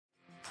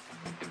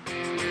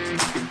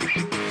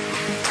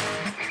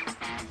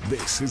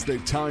This is the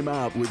Time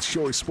Out with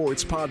Shore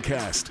Sports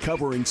podcast,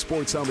 covering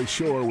sports on the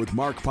shore with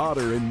Mark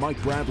Potter and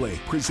Mike Bradley,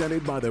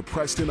 presented by the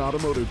Preston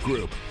Automotive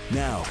Group.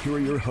 Now, here are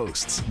your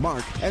hosts,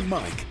 Mark and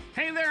Mike.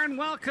 Hey there, and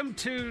welcome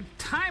to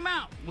Time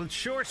Out with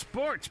Shore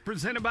Sports,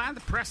 presented by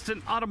the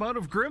Preston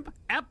Automotive Group,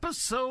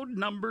 episode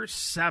number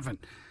 7.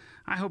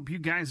 I hope you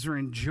guys are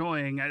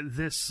enjoying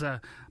this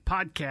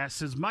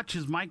podcast as much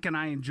as Mike and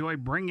I enjoy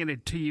bringing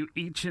it to you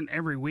each and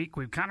every week.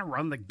 We've kind of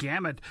run the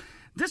gamut.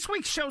 This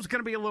week's show is going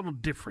to be a little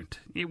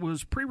different. It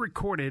was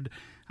pre-recorded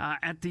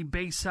at the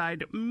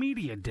Bayside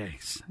Media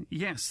Days.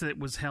 Yes, it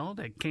was held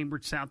at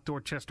Cambridge South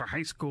Dorchester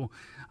High School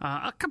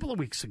a couple of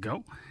weeks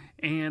ago.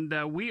 And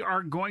we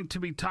are going to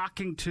be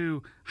talking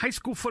to high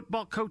school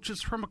football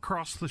coaches from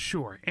across the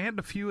shore and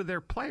a few of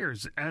their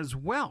players as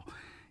well.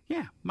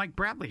 Yeah, Mike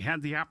Bradley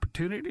had the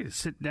opportunity to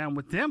sit down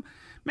with them.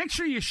 Make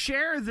sure you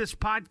share this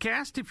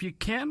podcast if you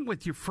can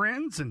with your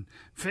friends and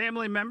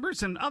family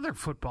members and other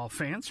football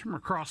fans from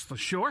across the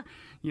shore.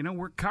 You know,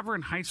 we're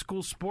covering high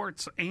school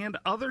sports and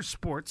other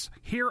sports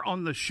here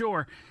on the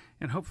shore,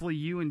 and hopefully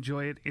you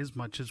enjoy it as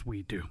much as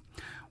we do.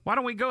 Why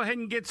don't we go ahead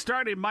and get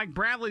started? Mike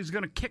Bradley's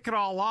going to kick it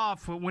all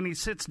off when he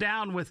sits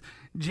down with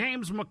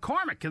James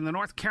McCormick and the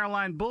North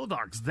Carolina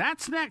Bulldogs.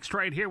 That's next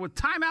right here with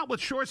Time Out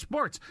with Shore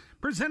Sports,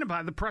 presented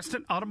by the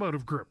Preston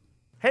Automotive Group.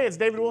 Hey, it's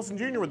David Wilson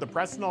Jr. with the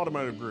Preston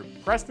Automotive Group.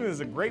 Preston is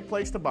a great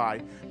place to buy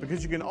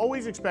because you can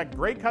always expect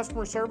great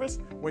customer service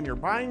when you're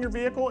buying your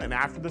vehicle and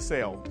after the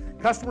sale.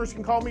 Customers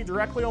can call me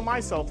directly on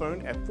my cell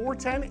phone at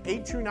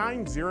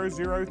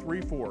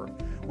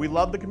 410-829-0034. We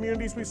love the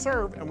communities we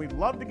serve, and we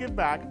love to give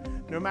back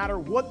no matter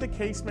what the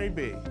case may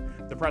be.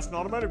 The Preston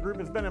Automotive Group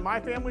has been in my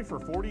family for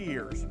 40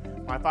 years.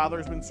 My father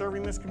has been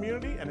serving this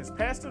community and has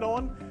passed it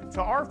on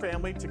to our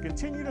family to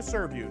continue to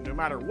serve you no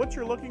matter what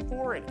you're looking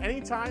for at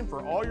any time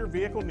for all your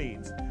vehicle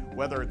needs.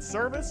 Whether it's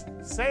service,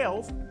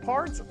 sales,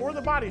 parts, or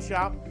the body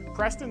shop,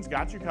 Preston's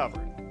got you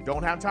covered.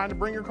 Don't have time to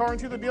bring your car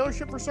into the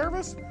dealership for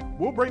service?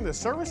 We'll bring the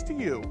service to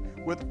you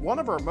with one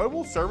of our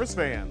mobile service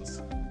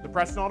vans. The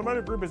Preston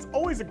Automotive Group is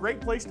always a great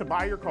place to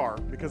buy your car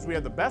because we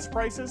have the best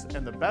prices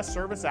and the best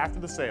service after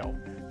the sale.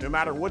 No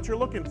matter what you're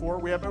looking for,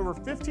 we have over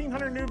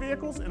 1,500 new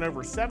vehicles and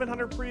over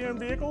 700 pre-owned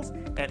vehicles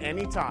at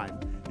any time.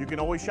 You can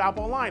always shop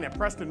online at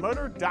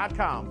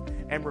PrestonMotor.com.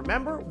 And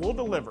remember, we'll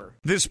deliver.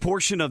 This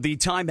portion of the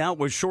Time Out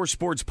with Shore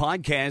Sports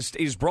podcast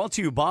is brought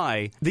to you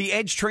by the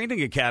Edge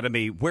Training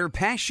Academy, where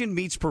passion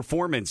meets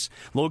performance.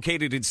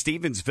 Located in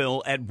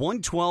Stevensville at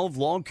 112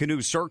 Long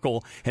Canoe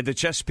Circle at the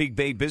Chesapeake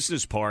Bay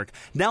Business Park,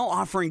 now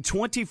offering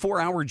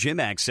 24-hour gym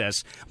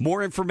access.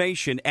 More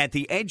information at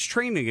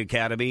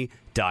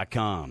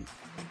theedgetrainingacademy.com.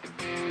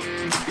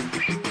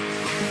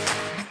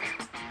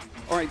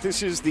 All right,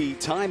 this is the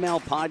Time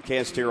Out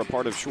podcast here, a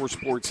part of Shore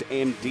Sports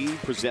MD,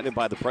 presented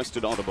by the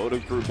Preston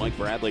Automotive Group. Mike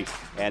Bradley,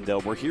 and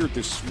we're here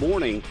this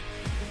morning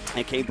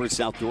at Cambridge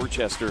South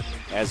Dorchester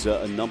as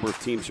a number of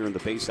teams here in the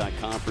Bayside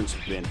Conference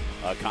have been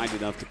kind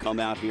enough to come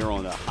out here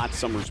on a hot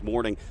summer's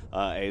morning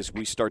as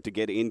we start to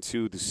get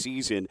into the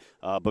season.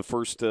 But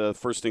first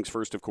things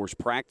first, of course,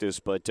 practice.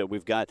 But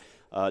we've got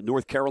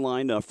North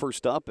Carolina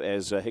first up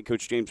as head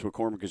coach James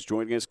McCormick is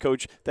joining us.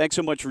 Coach, thanks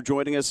so much for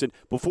joining us. And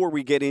before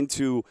we get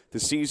into the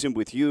season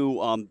with you,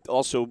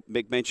 also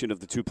make mention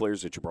of the two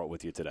players that you brought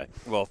with you today.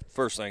 Well,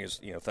 first thing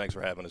is, thanks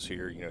for having us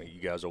here.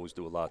 You guys always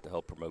do a lot to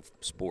help promote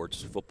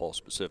sports, football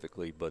specifically.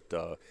 But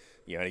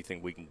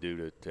anything we can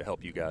do to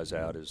help you guys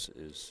out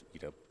is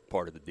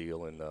part of the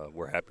deal, and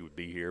we're happy to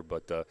be here.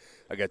 But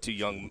I got two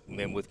young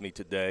men with me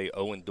today,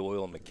 Owen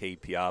Doyle and McCabe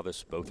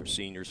Piavis. Both are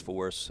seniors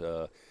for us.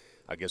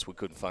 I guess we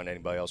couldn't find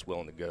anybody else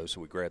willing to go,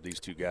 so we grabbed these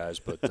two guys.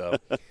 But,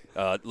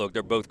 look,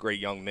 they're both great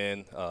young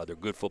men. They're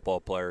good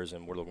football players,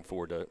 and we're looking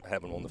forward to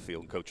having them on the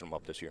field and coaching them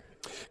up this year.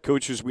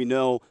 Coach, as we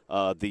know,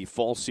 the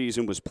fall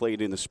season was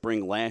played in the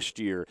spring last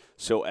year.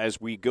 So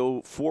as we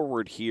go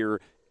forward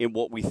here in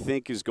what we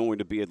think is going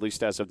to be, at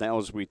least as of now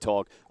as we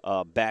talk,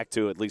 back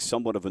to at least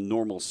somewhat of a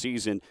normal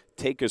season,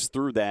 take us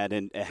through that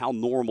and how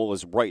normal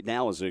is right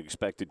now is it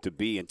expected to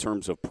be in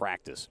terms of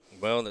practice?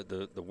 Well,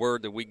 the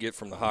word that we get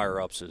from the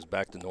higher-ups is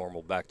back to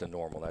normal, back to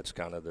normal. That's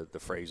kind of the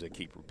phrase they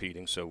keep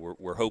repeating. So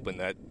we're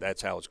hoping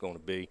that's how it's going to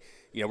be.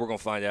 We're going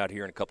to find out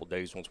here in a couple of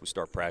days once we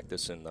start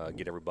practice and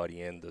get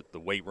everybody in. The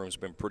weight room's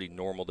been pretty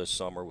normal this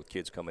summer with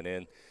kids coming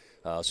in.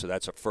 So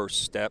that's a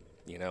first step.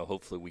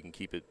 Hopefully we can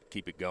keep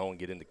it going,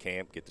 get into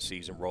camp, get the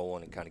season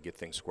rolling, and kind of get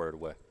things squared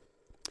away.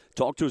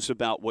 Talk to us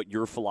about what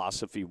your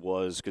philosophy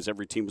was, because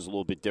every team was a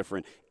little bit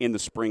different in the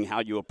spring, how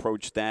you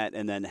approached that,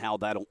 and then how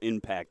that'll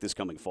impact this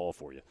coming fall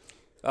for you.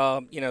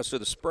 So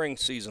the spring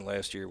season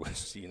last year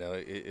was,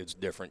 it's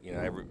different.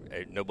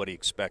 Nobody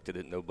expected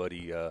it.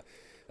 Nobody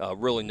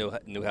really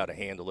knew how to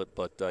handle it.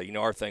 But,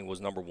 our thing was,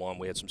 number one,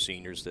 we had some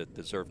seniors that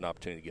deserved an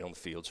opportunity to get on the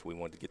field, so we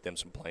wanted to get them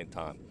some playing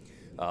time.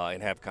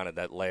 And have kind of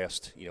that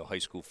last, high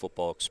school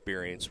football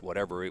experience,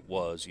 whatever it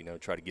was,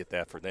 try to get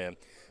that for them.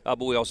 But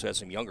we also had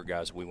some younger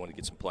guys that we wanted to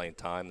get some playing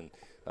time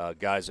and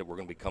guys that were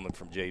going to be coming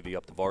from JV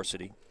up to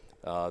varsity.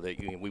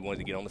 that we wanted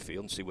to get on the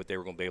field and see what they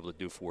were going to be able to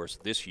do for us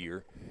this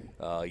year,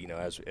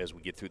 as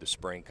we get through the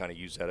spring, kind of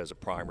use that as a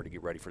primer to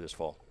get ready for this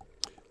fall.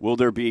 Will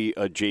there be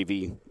a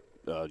JV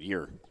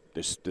year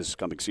this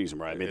coming season,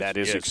 right? I mean, that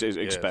is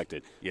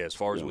expected. Yeah, as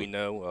far as we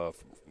know,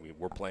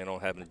 we're planning on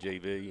having a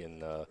JV,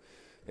 and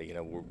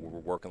we're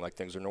working like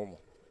things are normal.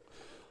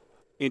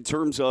 In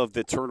terms of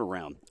the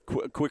turnaround,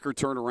 quicker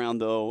turnaround,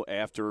 though,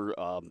 after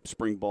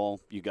spring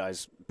ball, you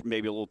guys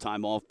maybe a little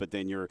time off, but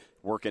then you're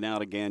working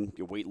out again,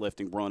 you're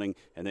weightlifting, running,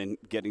 and then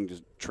getting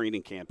to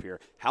training camp here.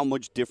 How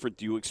much different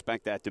do you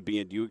expect that to be,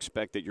 and do you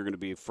expect that you're going to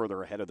be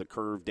further ahead of the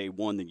curve day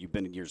one than you've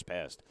been in years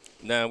past?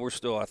 No, we're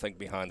still, I think,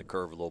 behind the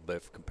curve a little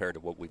bit compared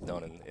to what we've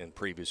done in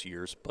previous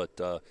years. But,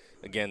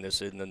 again,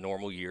 this isn't a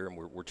normal year, and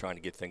we're trying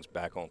to get things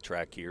back on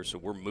track here. So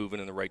we're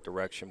moving in the right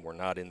direction. We're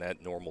not in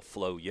that normal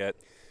flow yet.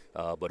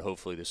 But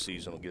hopefully this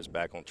season will get us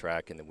back on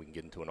track, and then we can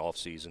get into an off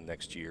season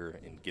next year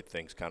and get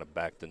things kind of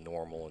back to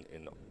normal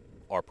in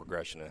our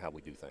progression and how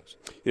we do things.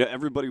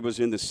 Everybody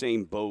was in the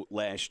same boat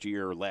last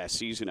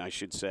season, I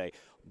should say.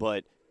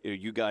 But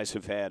you guys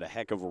have had a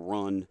heck of a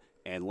run.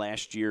 And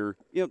last year,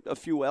 a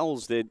few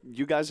L's that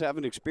you guys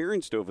haven't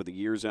experienced over the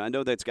years. And I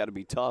know that's got to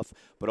be tough,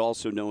 but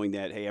also knowing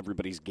that, hey,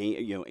 everybody's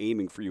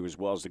aiming for you as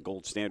well as the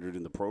gold standard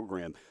in the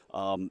program.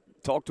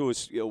 Talk to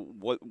us,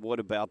 what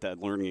about that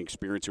learning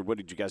experience, or what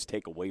did you guys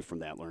take away from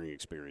that learning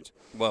experience?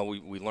 Well,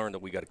 we learned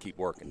that we got to keep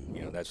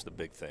working. That's the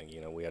big thing.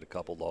 We had a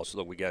couple losses.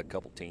 Look, we got a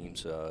couple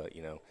teams,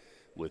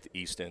 with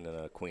Easton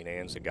and Queen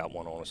Anne's that got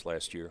one on us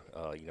last year.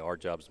 Our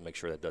job is to make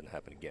sure that doesn't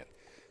happen again.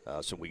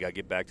 So we got to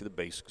get back to the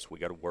basics. We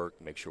got to work,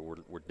 make sure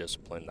we're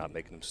disciplined, not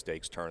making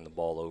mistakes, turning the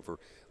ball over.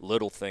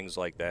 Little things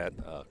like that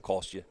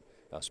cost you,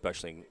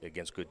 especially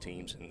against good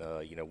teams. And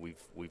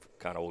we've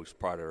kind of always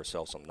prided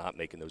ourselves on not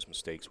making those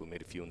mistakes. We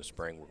made a few in the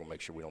spring. We're going to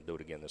make sure we don't do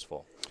it again this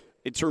fall.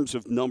 In terms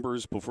of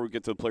numbers, before we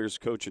get to the players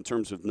coach, in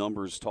terms of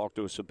numbers, talk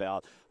to us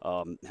about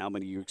how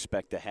many you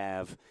expect to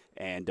have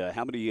and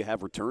how many you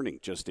have returning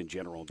just in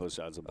general on both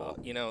sides of the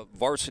ball.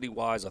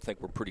 Varsity-wise, I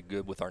think we're pretty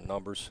good with our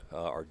numbers.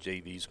 Our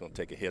JV is going to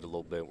take a hit a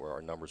little bit where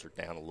our numbers are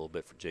down a little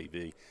bit for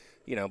JV.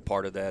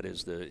 Part of that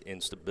is the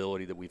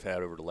instability that we've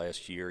had over the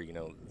last year.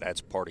 That's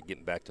part of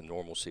getting back to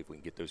normal, see if we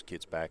can get those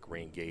kids back,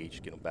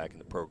 re-engaged, get them back in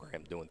the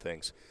program, doing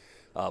things.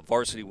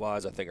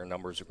 Varsity-wise, I think our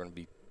numbers are going to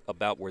be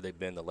about where they've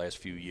been the last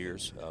few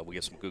years. We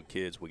got some good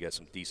kids. We got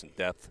some decent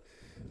depth.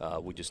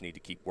 We just need to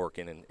keep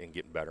working and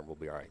getting better, and we'll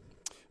be all right.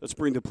 Let's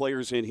bring the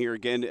players in here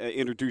again.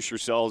 Introduce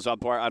yourselves. I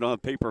don't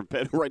have paper and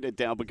pen. Write it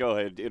down, but go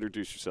ahead.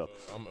 Introduce yourself.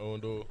 I'm Owen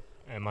Doyle.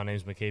 And my name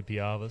is McKay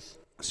Piavas.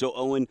 So,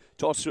 Owen,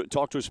 talk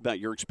to us about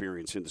your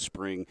experience in the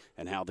spring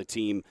and how the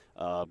team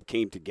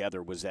came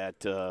together. Was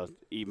that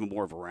even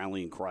more of a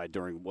rallying cry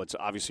during what's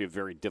obviously a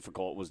very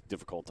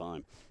difficult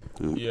time?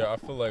 Yeah, I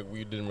feel like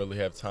we didn't really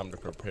have time to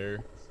prepare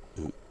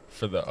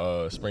for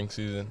the spring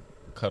season.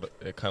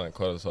 It kind of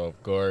caught us off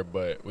guard,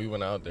 but we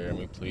went out there and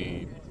we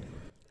played.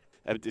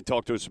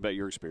 Talk to us about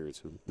your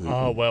experience.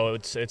 Well,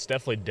 it's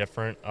definitely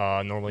different.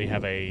 Normally, you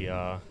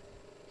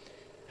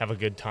have a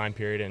good time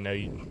period and know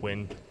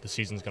when the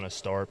season's going to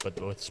start. But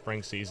with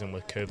spring season,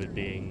 with COVID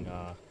being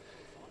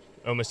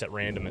almost at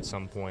random at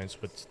some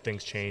points, with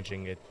things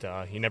changing,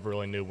 you never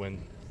really knew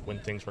when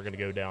things were going to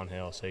go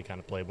downhill. So you kind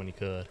of played when you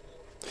could.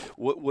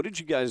 What did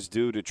you guys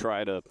do to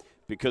try to,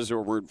 because there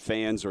weren't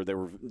fans or there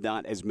were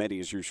not as many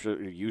as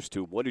you're used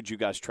to, what did you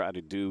guys try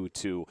to do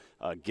to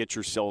get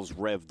yourselves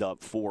revved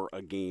up for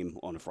a game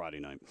on a Friday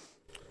night?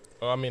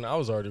 I mean, I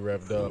was already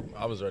revved up.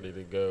 I was ready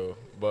to go,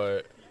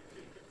 but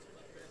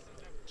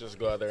just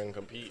go out there and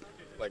compete,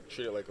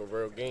 treat it like a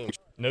real game.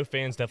 No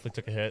fans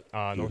definitely took a hit.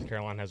 North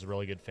Carolina has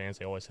really good fans.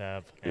 They always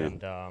have.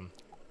 And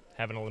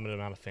having a limited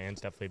amount of fans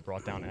definitely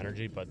brought down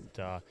energy, but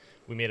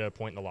we made it a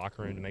point in the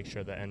locker room to make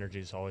sure that energy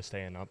is always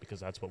staying up because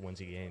that's what wins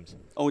you games.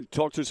 Oh,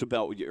 talk to us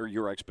about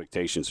your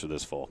expectations for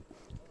this fall.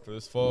 For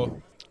this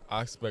fall,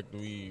 I expect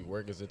we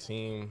work as a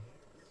team,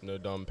 no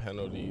dumb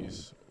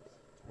penalties.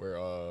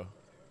 We're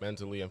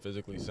mentally and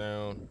physically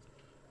sound,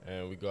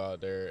 and we go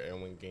out there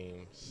and win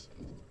games.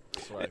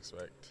 That's what I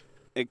expect.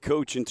 And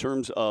Coach, in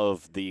terms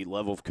of the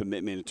level of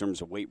commitment, in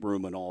terms of weight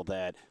room and all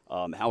that,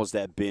 how has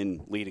that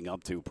been leading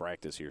up to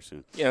practice here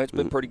soon? Yeah, it's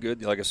been pretty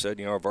good. Like I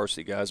said, our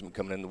varsity guys have been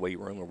coming in the weight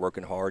room. We're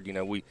working hard.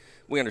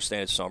 We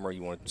understand it's summer.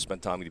 You want to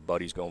spend time with your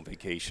buddies, go on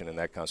vacation and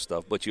that kind of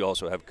stuff. But you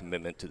also have a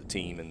commitment to the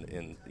team.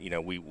 And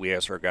we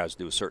ask our guys to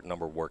do a certain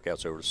number of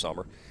workouts over the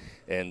summer.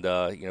 And,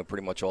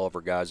 pretty much all of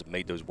our guys have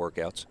made those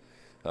workouts.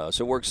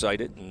 So we're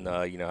excited, and,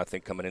 I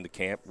think coming into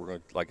camp, we're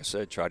going to, like I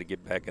said, try to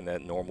get back in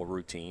that normal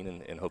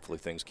routine, and hopefully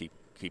things keep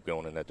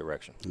going in that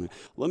direction.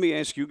 Let me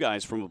ask you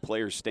guys from a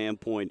player's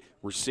standpoint,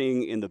 we're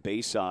seeing in the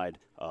Bayside,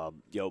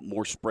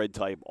 more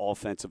spread-type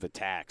offensive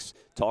attacks.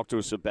 Talk to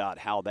us about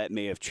how that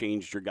may have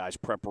changed your guys'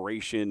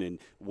 preparation and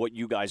what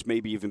you guys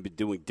maybe even been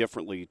doing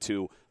differently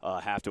to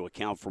have to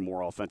account for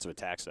more offensive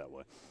attacks that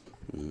way.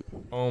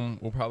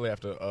 We'll probably have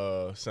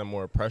to send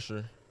more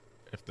pressure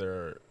if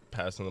they're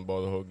passing the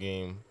ball the whole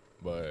game.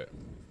 But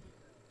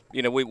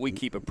You know, we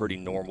keep a pretty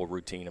normal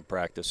routine in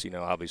practice. You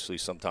know, obviously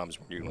sometimes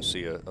you're going to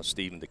see a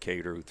Stephen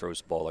Decatur who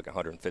throws the ball like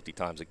 150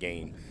 times a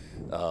game,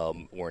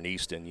 or an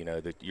Easton, you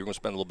know, that you're going to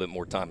spend a little bit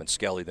more time in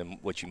Skelly than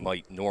what you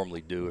might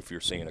normally do if you're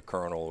seeing a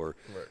Colonel or,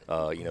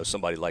 you know,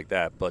 somebody like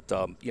that. But,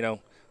 you know,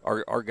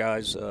 our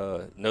guys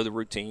know the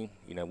routine.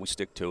 You know, we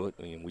stick to it.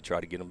 I mean, we try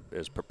to get them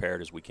as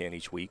prepared as we can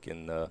each week.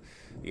 And,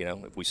 you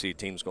know, if we see a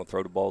team's going to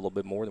throw the ball a little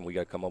bit more, then we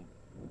got to come up,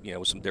 you know,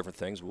 with some different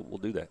things. We'll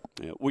do that.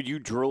 Yeah. Will you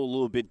drill a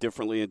little bit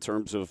differently in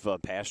terms of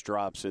pass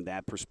drops in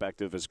that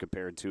perspective as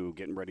compared to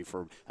getting ready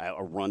for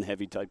a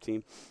run-heavy type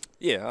team?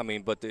 Yeah, I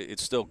mean, but it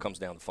still comes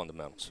down to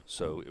fundamentals.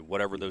 So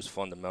whatever those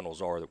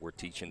fundamentals are that we're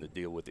teaching to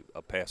deal with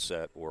a pass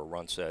set or a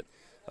run set,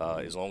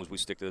 as long as we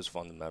stick to those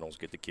fundamentals,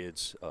 get the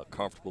kids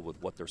comfortable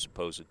with what they're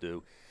supposed to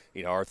do.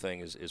 You know, our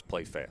thing is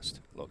play fast.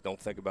 Look, don't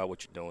think about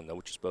what you're doing. Know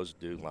what you're supposed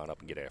to do. Line up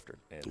and get after it.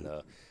 And,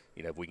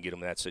 you know, if we can get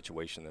them in that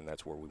situation, then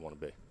that's where we want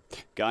to be.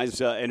 Guys,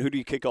 and who do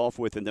you kick off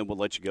with, and then we'll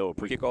let you go?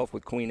 We kick off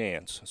with Queen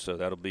Anne's. So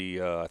that'll be,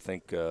 I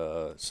think,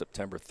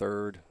 September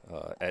 3rd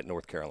at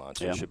North Carolina.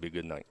 So it should be a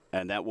good night.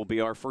 And that will be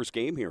our first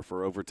game here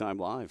for Overtime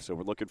Live. So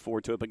we're looking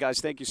forward to it. But,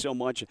 guys, thank you so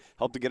much.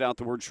 Help to get out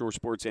the word. Shore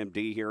Sports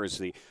MD here is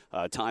the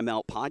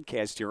Timeout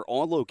podcast here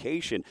on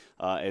location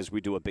as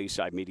we do a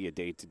Bayside Media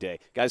Day today.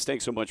 Guys,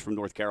 thanks so much from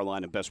North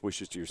Carolina, and best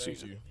wishes to your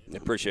season.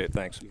 Appreciate it.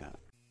 Thanks.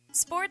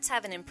 Sports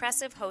have an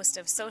impressive host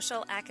of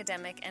social,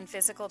 academic, and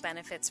physical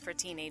benefits for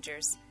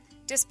teenagers.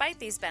 Despite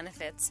these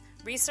benefits,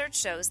 research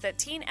shows that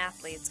teen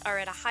athletes are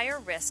at a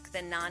higher risk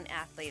than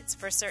non-athletes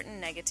for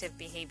certain negative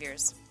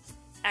behaviors.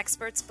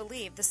 Experts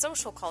believe the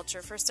social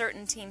culture for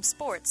certain team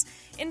sports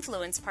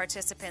influence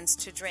participants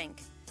to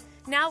drink.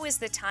 Now is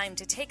the time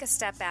to take a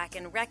step back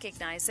and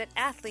recognize that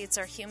athletes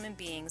are human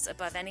beings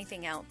above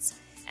anything else,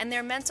 and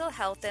their mental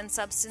health and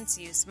substance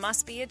use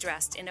must be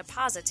addressed in a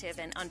positive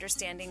and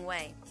understanding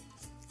way.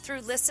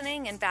 Through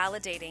listening and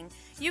validating,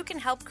 you can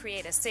help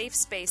create a safe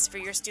space for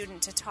your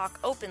student to talk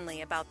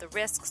openly about the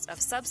risks of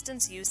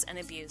substance use and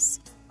abuse.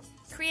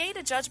 Create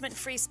a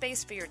judgment-free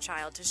space for your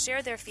child to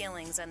share their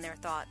feelings and their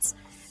thoughts.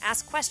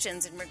 Ask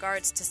questions in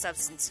regards to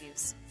substance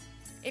use.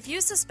 If you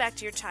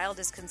suspect your child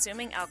is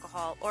consuming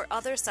alcohol or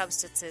other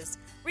substances,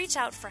 reach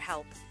out for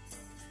help.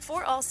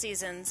 For All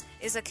Seasons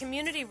is a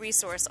community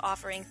resource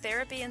offering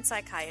therapy and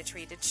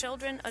psychiatry to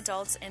children,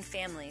 adults, and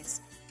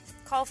families.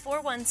 Call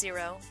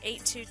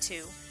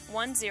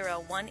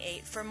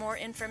 410-822-1018 for more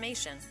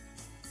information.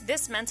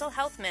 This Mental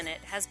Health Minute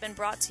has been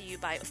brought to you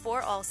by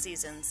For All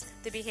Seasons,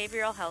 the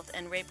Behavioral Health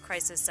and Rape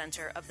Crisis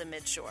Center of the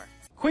Midshore.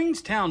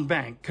 Queenstown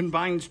Bank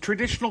combines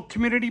traditional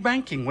community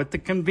banking with the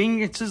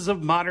conveniences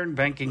of modern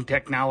banking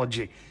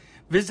technology.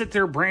 Visit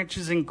their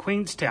branches in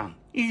Queenstown,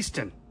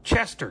 Easton,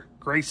 Chester,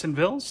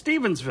 Graysonville,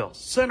 Stevensville,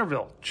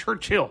 Centerville,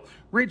 Churchill,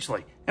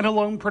 Ridgely, and a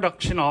loan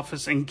production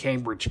office in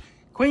Cambridge.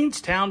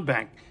 Queenstown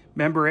Bank,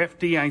 member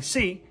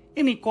FDIC,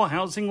 an equal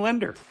housing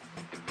lender.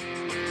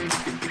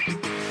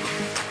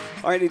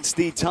 All right, it's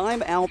the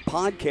Time Out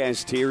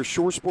podcast here,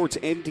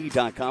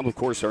 shoresportsmd.com, of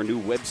course, our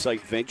new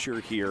website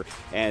venture here.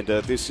 And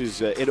this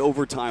is an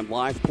Overtime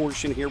Live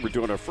portion here. We're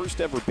doing our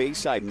first ever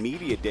Bayside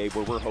Media Day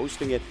where we're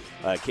hosting it,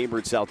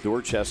 Cambridge, South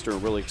Dorchester.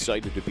 I'm really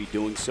excited to be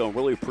doing so.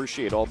 Really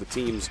appreciate all the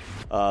teams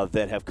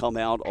that have come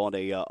out on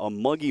a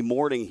muggy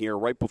morning here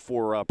right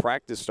before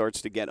practice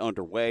starts to get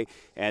underway.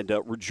 And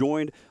we're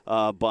joined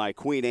by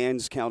Queen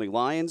Anne's County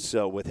Lions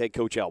with head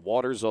coach Al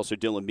Waters, also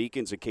Dylan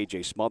Meekins and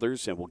KJ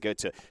Smothers. And we'll get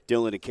to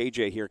Dylan and KJ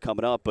here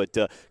coming up. But,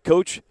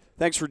 Coach,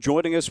 thanks for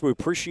joining us. We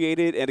appreciate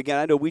it. And, again,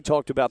 I know we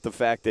talked about the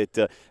fact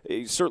that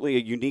it's certainly a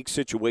unique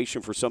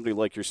situation for somebody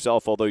like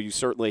yourself, although you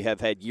certainly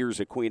have had years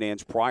at Queen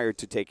Anne's prior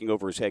to taking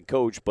over as head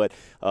coach. But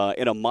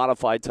in a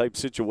modified type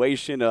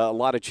situation, a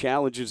lot of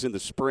challenges in the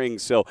spring.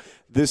 So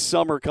this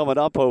summer coming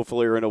up,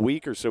 hopefully, or in a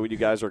week or so when you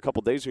guys are a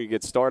couple days when you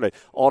get started,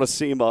 ought to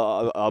seem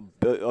a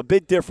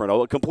bit different,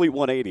 a complete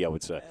 180, I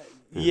would say.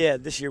 Yeah,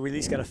 this year we at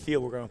least got a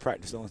field we're going to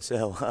practice on,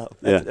 so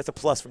that's a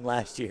plus from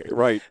last year.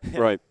 Right.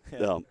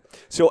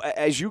 So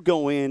as you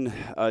go in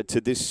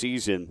to this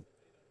season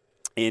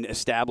in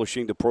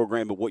establishing the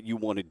program and what you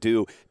want to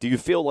do you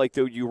feel like,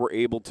 though, you were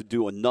able to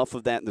do enough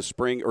of that in the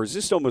spring, or is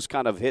this almost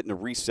kind of hitting a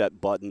reset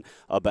button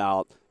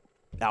about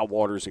Al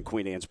Waters and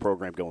Queen Anne's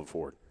program going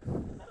forward?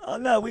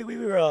 No, we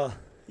were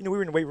we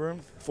were in the weight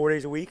room 4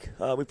 days a week.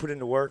 We put in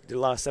the work, did a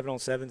lot of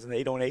 7-on-7s and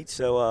 8-on-8s,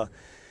 so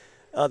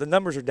the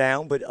numbers are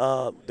down, but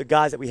the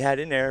guys that we had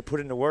in there put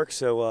in the work,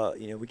 so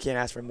we can't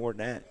ask for more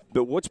than that.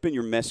 But what's been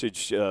your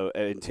message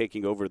in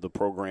taking over the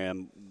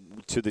program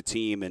to the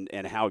team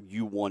and how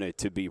you want it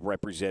to be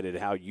represented,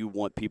 how you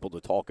want people to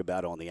talk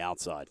about it on the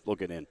outside,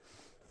 looking in?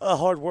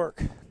 Hard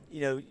work,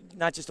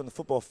 not just on the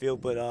football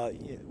field, but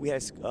we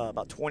had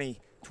about 20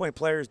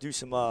 players do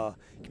some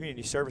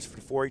community service for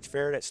the 4-H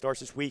fair that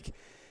starts this week.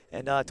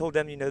 And I told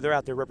them, they're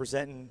out there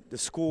representing the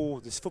school,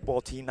 this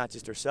football team, not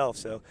just themselves.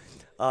 So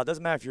it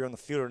doesn't matter if you're on the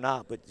field or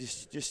not, but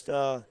just be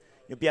out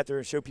there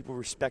and show people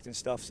respect and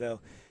stuff. So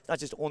it's not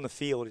just on the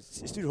field;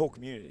 it's through the whole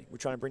community. We're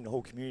trying to bring the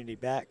whole community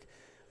back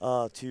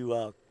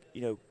to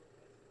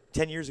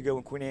 10 years ago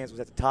when Queen Anne's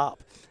was at the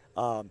top.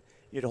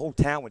 the whole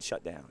town would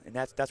shut down, and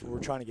that's what we're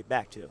trying to get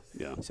back to.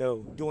 Yeah.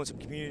 So doing some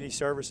community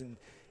service and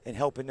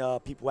helping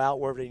people out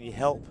wherever they need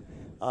help,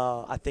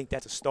 I think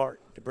that's a start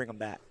to bring them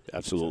back.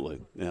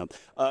 Absolutely. Yeah.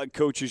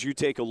 Coach, as you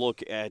take a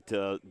look at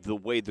the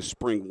way the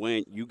spring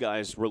went, you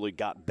guys really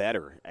got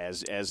better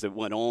as it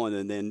went on,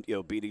 and then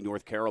beating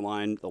North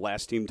Carolina, the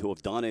last team to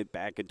have done it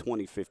back in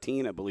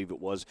 2015, I believe it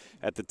was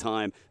at the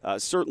time.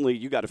 Certainly,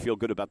 you got to feel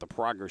good about the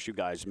progress you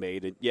guys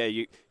made. And yeah,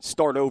 you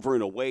start over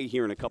in a way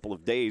here in a couple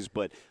of days,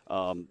 but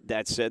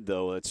that said,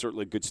 though, it's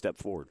certainly a good step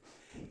forward.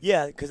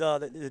 Yeah, because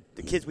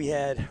the kids we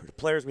had, the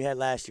players we had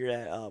last year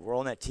that were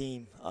on that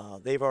team,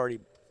 they already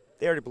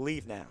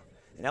believe now.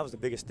 And that was the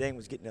biggest thing,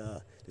 was getting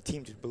the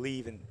team to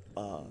believe in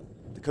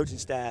the coaching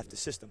staff, the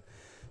system.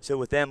 So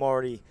with them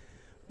already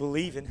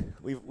believing,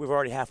 we're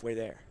already halfway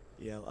there.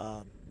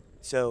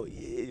 So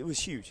it was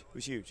huge. It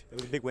was huge. It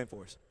was a big win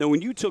for us. Now,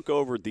 when you took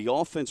over, the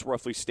offense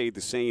roughly stayed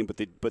the same, but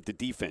the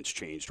defense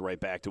changed right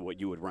back to what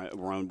you would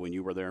run when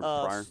you were there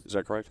prior. Is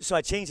that correct? So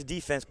I changed the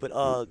defense, but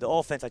the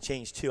offense I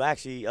changed too.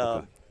 Actually,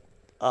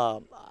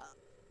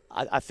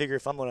 I figure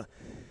if I'm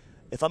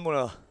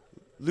gonna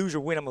lose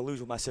or win, I'm going to lose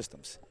with my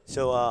systems.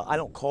 So I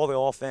don't call the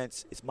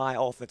offense. It's my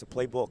offensive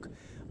playbook.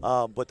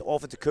 But the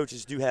offensive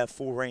coaches do have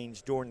full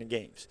range during the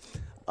games.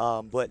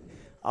 But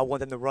I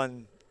want them to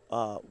run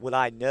what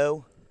I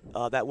know.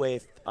 That way,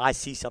 if I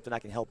see something, I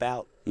can help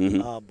out.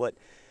 Mm-hmm. But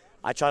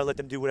I try to let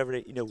them do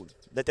whatever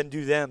let them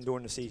do them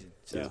during the season.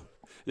 So. Yeah.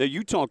 Now,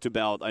 you talked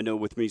about, I know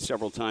with me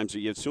several times, that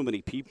you have so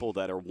many people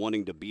that are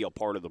wanting to be a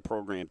part of the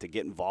program, to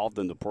get involved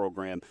in the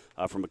program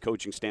from a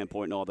coaching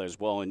standpoint and all that as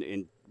well,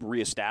 and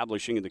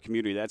reestablishing in the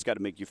community. That's got to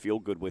make you feel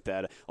good with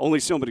that.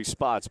 Only so many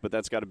spots, but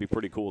that's got to be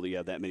pretty cool that you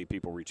have that many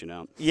people reaching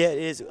out. Yeah, it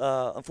is.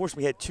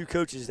 Unfortunately, we had two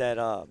coaches that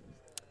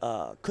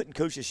couldn't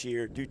coach this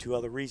year due to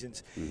other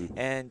reasons. Mm-hmm.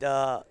 And,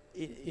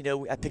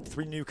 I picked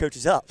 3 new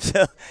coaches up.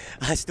 So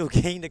I still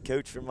gained a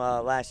coach from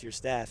last year's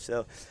staff.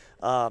 So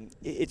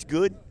it's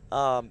good.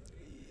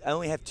 I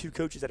only have 2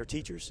 coaches that are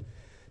teachers,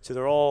 so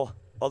they're all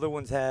other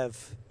ones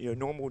have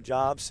normal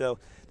jobs. So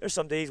there's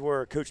some days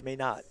where a coach may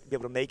not be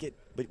able to make it,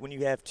 but when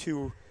you have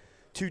two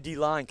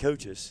D-line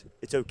coaches,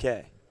 it's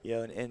okay.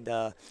 And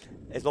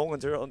as long as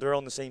they're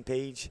on the same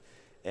page,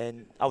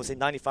 and I would say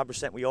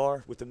 95% we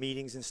are with the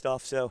meetings and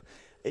stuff. So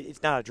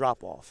it's not a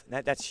drop off.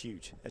 And that's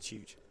huge. That's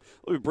huge.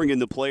 Let me bring in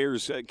the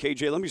players.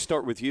 KJ, let me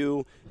start with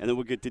you, and then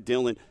we'll get to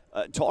Dylan.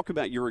 Talk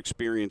about your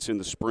experience in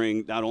the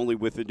spring, not only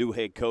with the new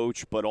head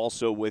coach, but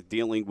also with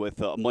dealing with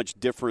a much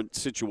different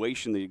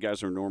situation that you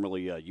guys are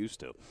normally used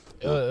to.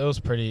 It was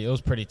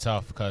pretty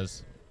tough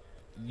because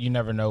you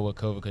never know what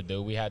COVID could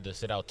do. We had to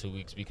sit out 2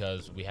 weeks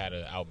because we had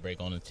an outbreak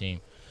on the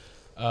team.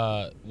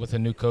 With a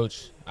new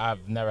coach,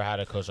 I've never had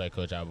a coach like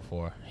Coach Al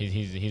before.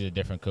 He's a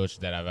different coach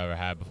that I've ever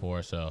had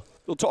before. So,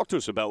 well, talk to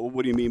us about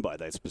what do you mean by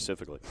that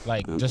specifically?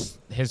 Like just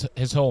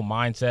his whole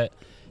mindset,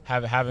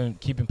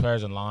 keeping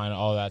players in line,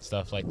 all that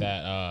stuff like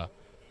that.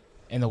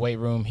 In the weight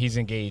room, he's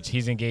engaged.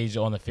 He's engaged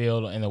on the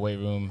field, in the weight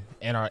room,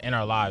 in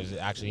our lives.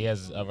 Actually,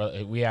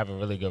 we have a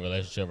really good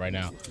relationship right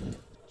now.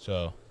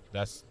 So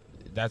that's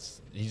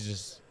he's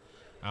just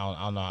I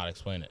don't know how to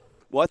explain it.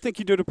 Well, I think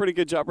you did a pretty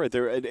good job right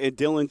there. And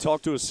Dylan,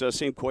 talk to us.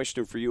 Same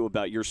question for you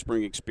about your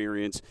spring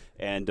experience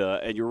and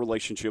your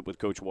relationship with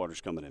Coach Waters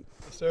coming in.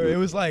 So it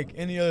was like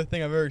any other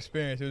thing I've ever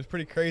experienced. It was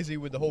pretty crazy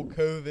with the whole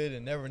COVID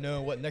and never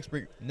knowing what next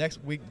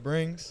week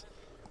brings.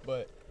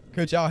 But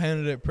Coach Al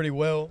handled it pretty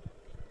well.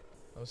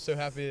 I was so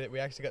happy that we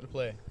actually got to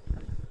play.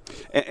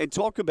 And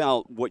talk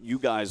about what you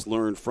guys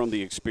learned from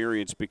the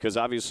experience, because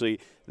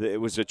obviously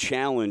it was a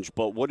challenge,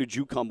 but what did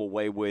you come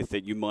away with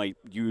that you might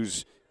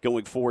use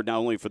going forward, not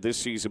only for this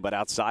season but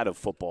outside of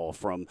football,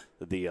 from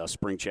the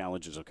spring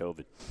challenges of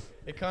COVID?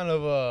 It kind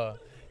of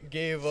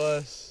gave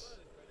us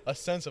a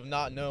sense of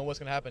not knowing what's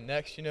going to happen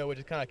next, which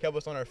just kind of kept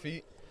us on our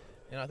feet.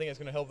 And I think it's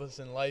going to help us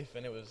in life,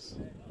 and it was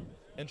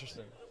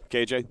interesting.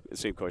 KJ, the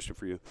same question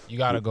for you. You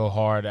got to go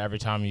hard every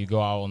time you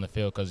go out on the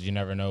field because you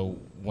never know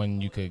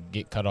when you could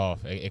get cut off.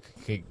 It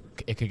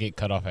could get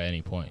cut off at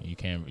any point. You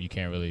can't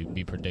really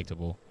be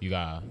predictable. You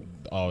got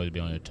to always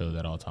be on your toes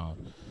at all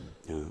times.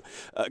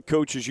 Yeah.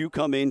 Coach, as you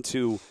come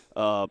into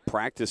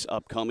practice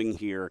upcoming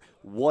here,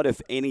 what,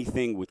 if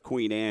anything, with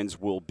Queen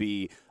Anne's will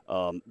be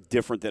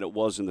different than it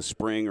was in the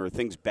spring, or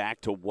things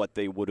back to what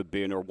they would have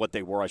been, or what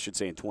they were, I should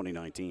say, in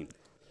 2019?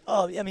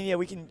 Oh, I mean, yeah,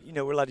 we can.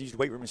 We're allowed to use the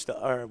weight room and stuff,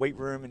 our weight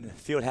room and the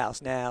field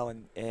house now,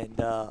 and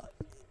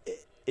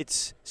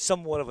it's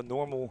somewhat of a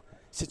normal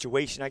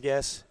situation, I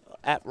guess,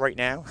 at right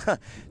now.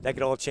 That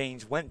could all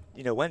change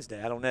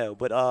Wednesday. I don't know,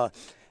 but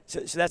so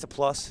that's a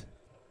plus.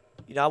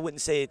 I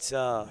wouldn't say it's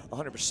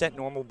 100%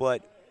 normal,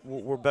 but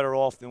we're better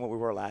off than what we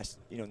were last,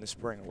 in the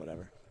spring or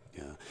whatever.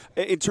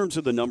 Yeah. In terms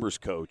of the numbers,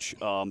 Coach,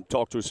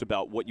 talk to us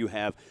about what you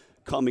have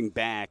coming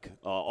back,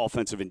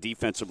 offensive and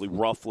defensively,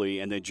 roughly,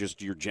 and then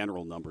just your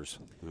general numbers.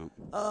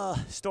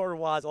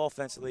 Starter-wise,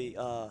 offensively,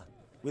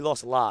 we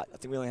lost a lot. I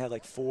think we only had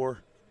like 4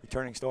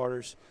 returning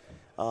starters,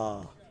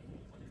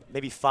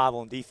 maybe 5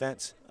 on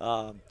defense.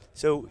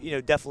 So,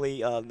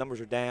 definitely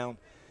numbers are down.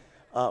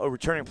 Our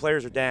returning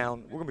players are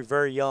down. We're going to be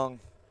very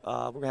young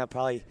We're going to have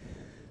probably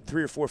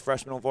 3 or 4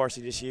 freshmen on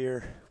varsity this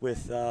year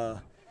with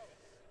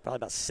probably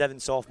about 7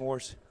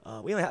 sophomores.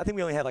 I think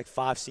we only have like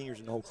 5 seniors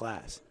in the whole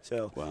class.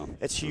 So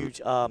that's huge.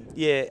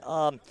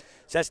 So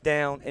that's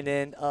down. And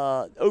then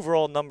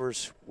overall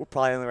numbers, we're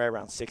probably only right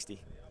around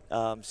 60.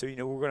 So, we're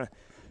going to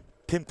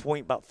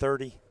pinpoint about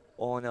 30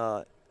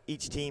 on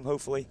each team,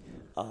 hopefully.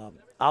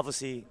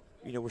 Obviously,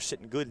 we're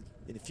sitting good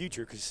in the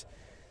future because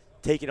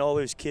taking all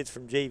those kids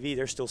from JV,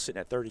 they're still sitting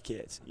at 30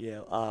 kids,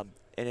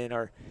 and in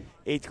our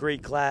 8th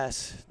grade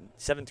class,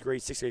 7th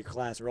grade, 6th grade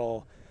class are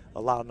all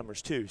a lot of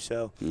numbers too.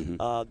 So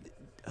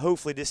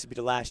hopefully this will be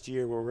the last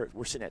year where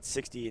we're sitting at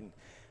 60, and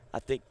I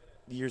think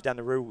the years down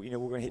the road, we're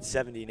going to hit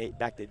 70 and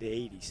back to the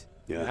 80s.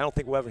 I don't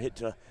think we'll ever hit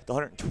to the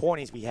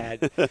 120s we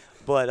had,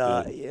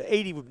 but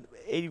 80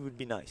 would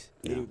be nice.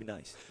 80 would be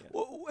nice.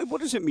 Well, what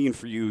does it mean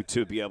for you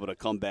to be able to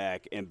come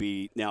back and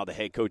be now the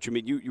head coach? I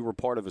mean, you were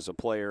part of as a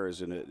player,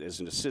 as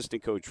an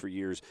assistant coach for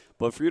years,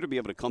 but for you to be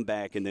able to come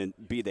back and then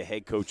be the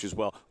head coach as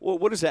well,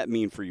 what does that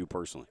mean for you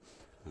personally?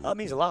 It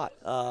means a lot.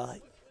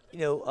 I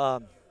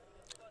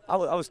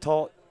was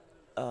taught,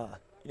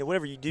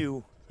 whatever you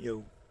do,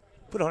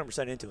 put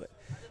 100% into it.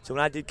 So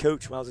when I did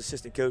coach, when I was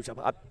assistant coach,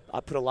 I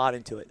put a lot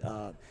into it.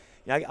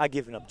 I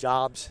given up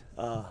jobs,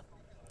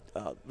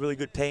 really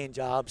good paying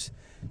jobs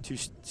to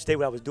stay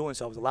what I was doing,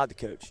 so I was allowed to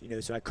coach,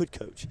 so I could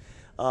coach.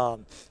 I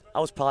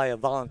was probably a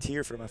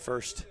volunteer for my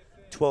first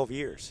 12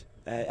 years.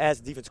 As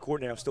a defense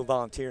coordinator, I was still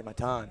volunteering my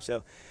time.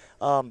 So,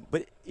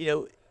 but,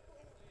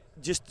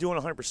 just doing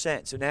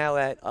 100%. So now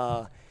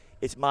that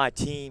it's my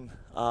team,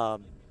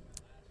 I'm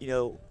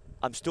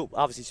still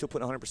obviously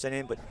putting 100%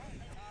 in, but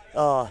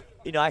I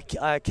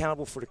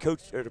accountable for the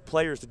coach or the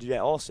players to do that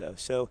also.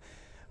 So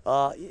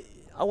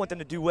I want them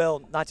to do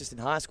well, not just in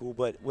high school,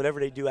 but whatever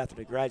they do after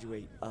they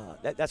graduate.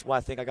 That's why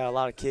I think I got a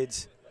lot of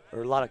kids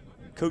or a lot of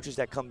coaches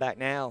that come back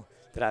now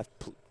that I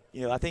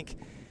think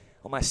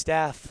on my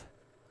staff,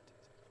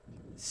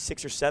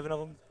 6 or 7 of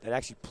them that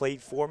actually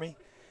played for me,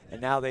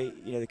 and now they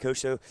coach.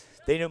 So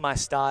they know my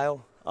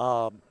style.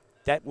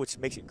 That which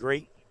makes it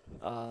great.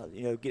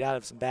 Get out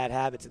of some bad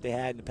habits that they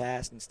had in the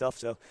past and stuff.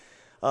 So.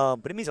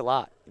 But it means a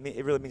lot.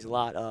 It really means a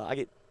lot. I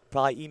get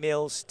probably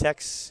emails,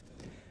 texts,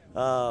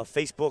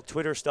 Facebook,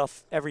 Twitter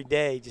stuff every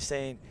day just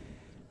saying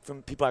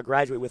from people I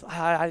graduate with,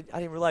 I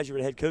didn't realize you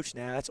were the head coach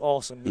now. That's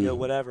awesome,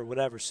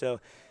 whatever. So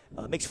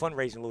it makes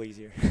fundraising a little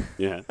easier.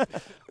 Yeah.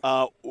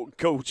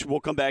 Coach, we'll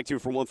come back to you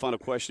for one final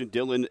question.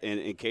 Dylan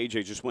and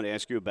KJ, just want to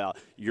ask you about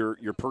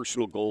your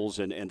personal goals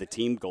and the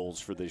team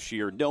goals for this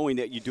year, knowing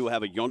that you do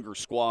have a younger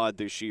squad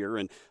this year,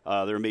 and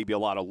there may be a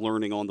lot of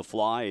learning on the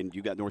fly, and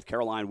you got North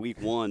Carolina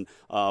week 1.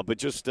 But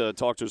just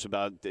talk to us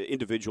about the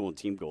individual and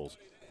team goals.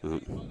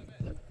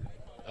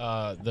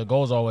 The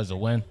goal is always a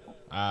win.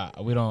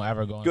 We don't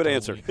ever go. Good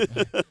answer.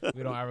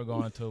 We don't ever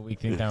go into a week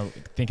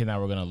thinking that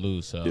we're gonna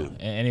lose. So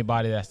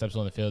anybody that steps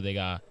on the field, they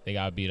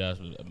got beat us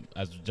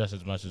just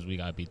as much as we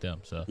got to beat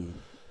them. So,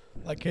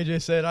 like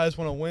KJ said, I just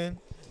want to win.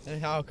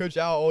 And how Coach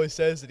Al always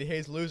says that he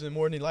hates losing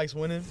more than he likes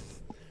winning.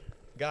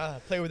 Gotta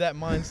play with that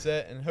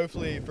mindset, and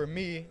hopefully for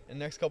me, in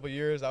the next couple of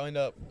years, I'll end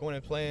up going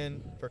and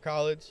playing for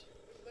college.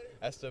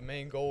 That's the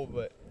main goal.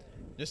 But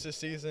just this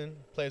season,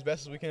 play as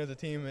best as we can as a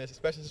team,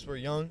 especially since we're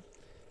young.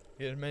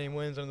 Get as many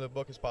wins under the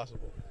book as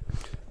possible.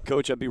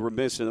 Coach, I'd be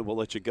remiss, and we'll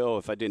let you go,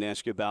 if I didn't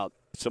ask you about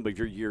some of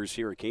your years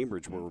here at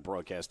Cambridge where we're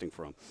broadcasting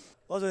from,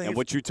 and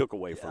what you took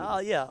away from it.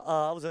 I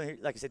was only here,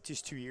 like I said,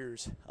 just 2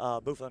 years,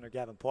 both under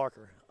Gavin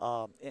Parker.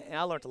 And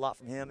I learned a lot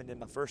from him. And then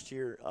my first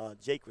year,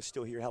 Jake was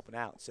still here helping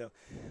out. So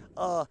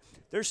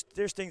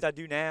there's things I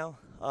do now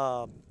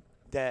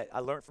that I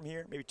learned from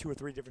here, maybe 2 or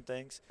 3 different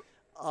things.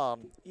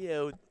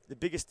 The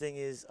biggest thing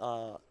is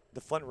the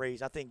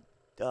fundraise. I think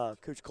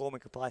Coach Coleman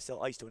could probably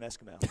sell ice to an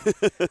Eskimo.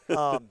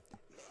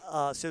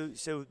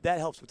 So that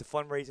helps with the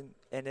fundraising.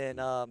 And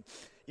then,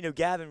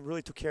 Gavin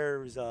really took care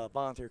of his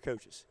volunteer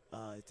coaches,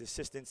 his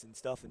assistants and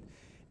stuff.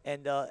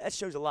 And that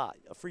shows a lot.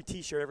 A free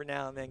T-shirt every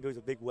now and then goes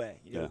a big way.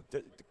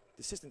 The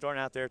assistants aren't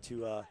out there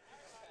to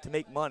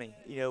make money,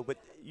 but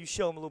you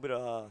show them a little bit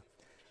of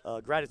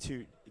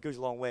gratitude. It goes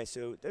a long way.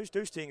 So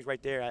those things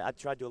right there, I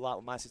try to do a lot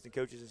with my assistant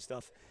coaches and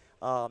stuff.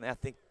 And I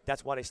think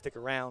that's why they stick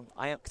around.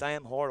 Because I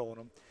am hard on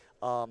them.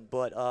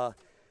 But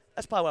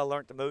that's probably what I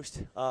learned the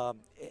most.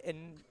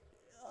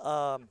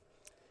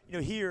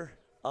 Here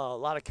a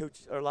lot of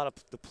coaches or a lot of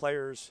the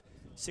players,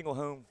 single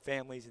home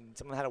families, and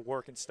some of them had to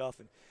work and stuff.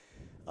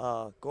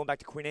 And going back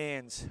to Queen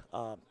Anne's,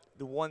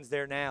 the ones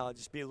there now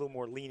just be a little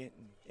more lenient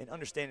and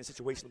understand the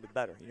situation a little bit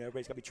better.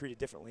 Everybody's got to be treated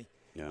differently.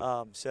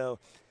 Yeah. So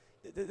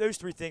those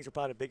 3 things are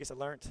probably the biggest I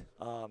learned.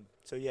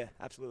 So yeah,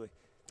 absolutely.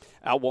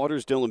 Al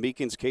Waters, Dylan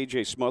Meekins,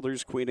 KJ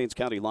Smothers, Queen Anne's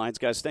County Lions.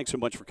 Guys, thanks so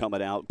much for coming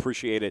out.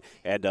 Appreciate it.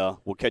 And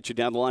we'll catch you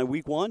down the line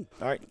week 1.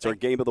 All right. It's our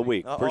game of the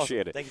week.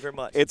 Appreciate it. Thank you very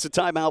much. It's a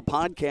Timeout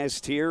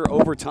podcast here.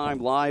 Overtime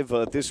Live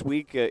this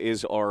week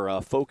is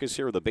our focus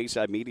here of the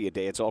Bayside Media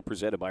Day. It's all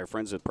presented by our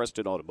friends at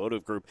Preston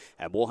Automotive Group.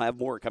 And we'll have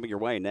more coming your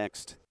way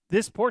next.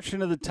 This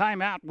portion of the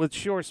Timeout with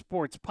Shore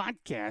Sports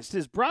podcast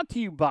is brought to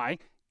you by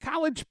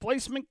College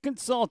Placement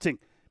Consulting,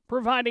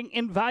 providing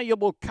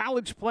invaluable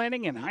college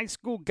planning and high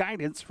school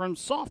guidance from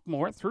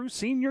sophomore through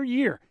senior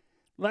year.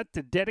 Let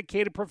the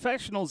dedicated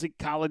professionals at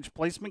College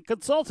Placement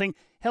Consulting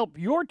help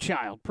your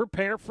child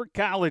prepare for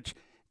college.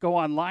 Go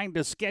online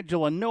to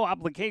schedule a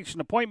no-obligation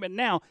appointment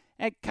now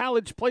at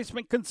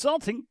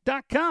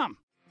collegeplacementconsulting.com.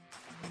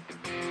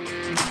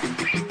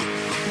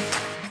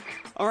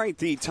 All right,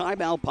 the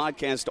Time Out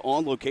podcast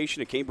on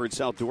location at Cambridge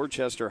South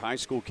Dorchester High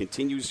School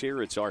continues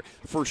here. It's our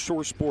first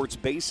Shore Sports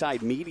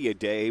Bayside Media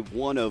Day,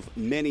 one of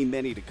many,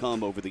 many to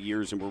come over the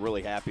years, and we're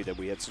really happy that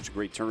we had such a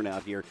great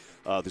turnout here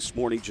this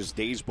morning, just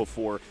days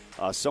before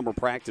summer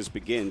practice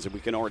begins, and we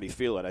can already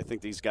feel it. I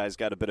think these guys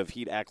got a bit of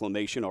heat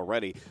acclimation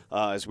already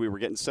as we were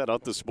getting set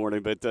up this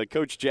morning. But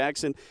Coach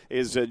Jackson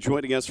is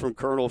joining us from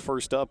Colonel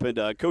first up.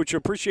 And, Coach, I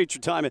appreciate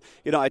your time.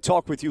 You know, I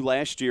talked with you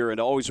last year and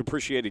always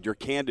appreciated your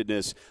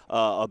candidness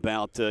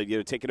about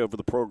taking over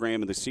the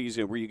program and the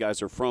season, where you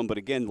guys are from. But,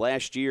 again,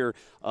 last year,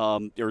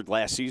 or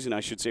last season,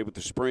 I should say, with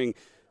the spring,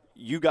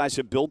 you guys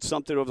have built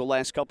something over the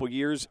last couple of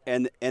years,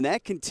 and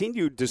that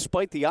continued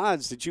despite the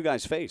odds that you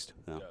guys faced.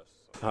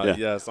 Yes.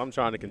 Yes, I'm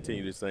trying to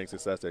continue the same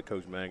success that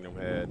Coach Magnum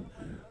had.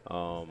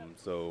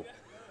 So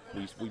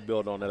we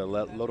built on that a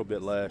little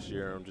bit last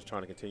year. I'm just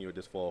trying to continue it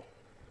this fall.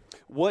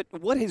 What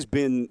has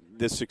been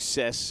the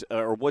success,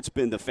 or what's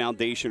been the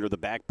foundation or the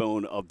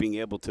backbone of being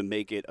able to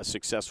make it a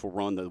successful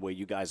run the way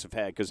you guys have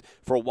had? Because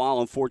for a while,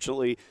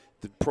 unfortunately,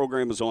 the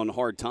program was on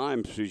hard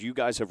times, because you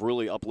guys have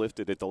really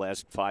uplifted it the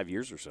last 5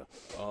 years or so.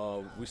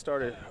 We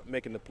started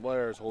making the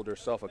players hold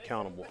themselves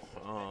accountable.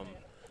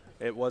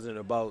 It wasn't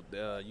about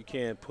you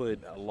can't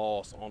put a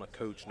loss on a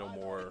coach no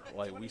more.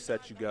 Like, we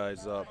set you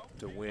guys up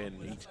to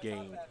win each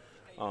game.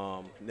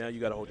 Now you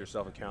got to hold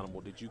yourself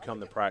accountable. Did you come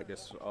to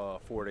practice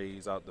 4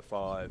 days out the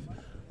 5?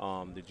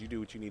 Did you do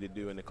what you need to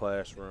do in the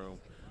classroom?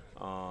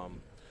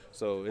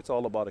 So it's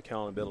all about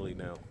accountability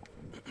now.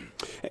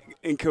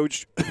 And,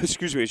 Coach,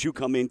 excuse me, as you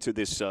come into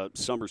this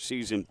summer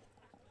season,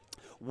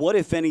 what,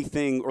 if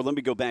anything, or let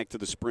me go back to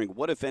the spring,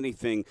 what, if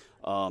anything,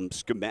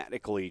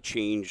 schematically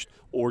changed,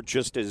 or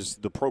just as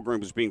the program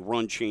was being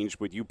run, changed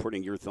with you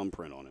putting your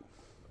thumbprint on it?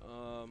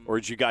 Or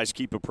did you guys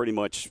keep it pretty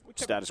much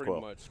status quo?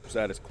 Pretty much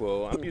status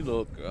quo. I mean,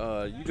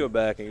 you go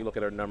back and you look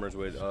at our numbers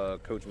with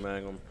Coach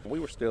Mangum. We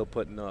were still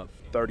putting up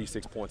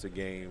 36 points a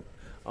game.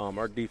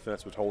 Our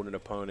defense was holding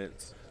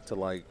opponents to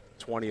like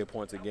 20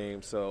 points a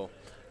game. So,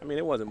 I mean,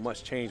 it wasn't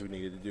much change we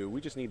needed to do. We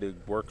just need to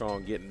work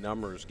on getting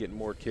numbers, getting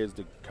more kids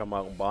to come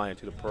out and buy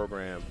into the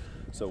program,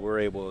 so we're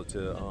able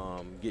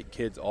to get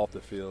kids off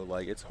the field.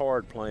 Like, it's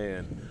hard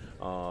playing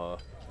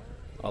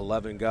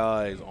 11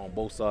 guys on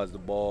both sides of the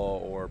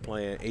ball, or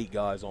playing 8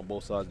 guys on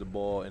both sides of the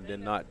ball, and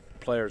then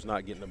players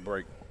not getting a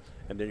break.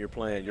 And then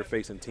you're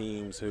facing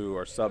teams who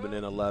are subbing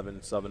in 11,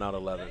 subbing out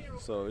 11.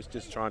 So it's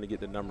just trying to get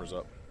the numbers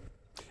up.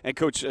 And,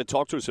 Coach,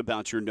 talk to us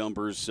about your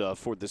numbers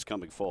for this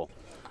coming fall.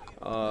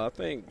 I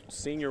think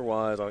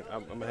senior-wise,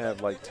 I'm going to have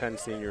like 10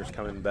 seniors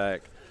coming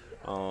back.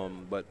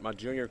 But my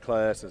junior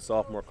class and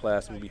sophomore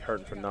class will be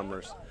hurting for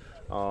numbers.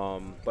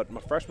 But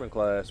my freshman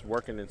class,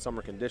 working in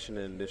summer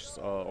conditioning this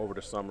over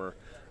the summer,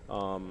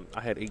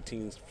 I had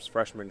 18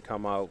 freshmen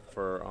come out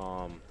for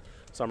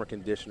summer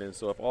conditioning.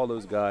 So if all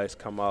those guys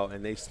come out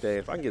and they stay,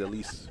 if I can get at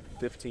least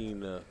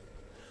 15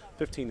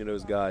 of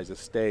those guys to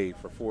stay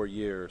for 4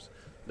 years,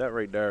 that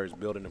right there is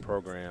building the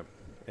program,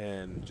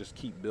 and just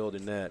keep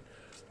building that.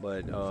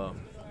 But my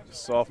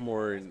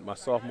sophomore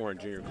and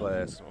junior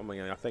class,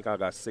 I think I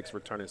got 6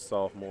 returning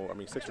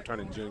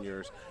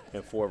juniors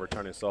and 4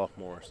 returning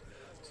sophomores.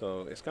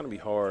 So it's going to be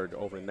hard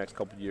over the next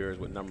couple of years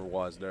with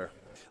number-wise there.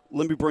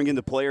 Let me bring in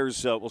the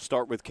players. We'll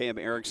start with Cam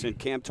Erickson.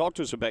 Cam, talk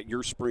to us about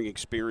your spring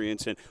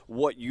experience and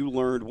what you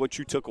learned, what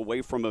you took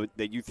away from it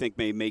that you think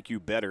may make you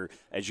better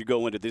as you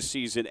go into this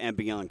season and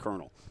beyond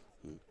Colonel.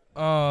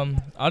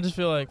 I just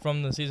feel like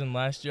from the season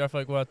last year, I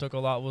feel like what I took a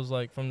lot was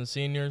like from the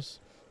seniors,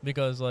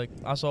 because like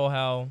I saw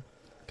how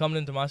coming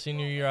into my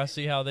senior year, I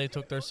see how they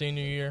took their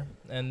senior year,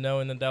 and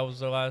knowing that was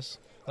their last,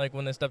 like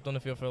when they stepped on the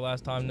field for the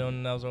last time,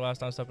 knowing that was their last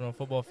time stepping on a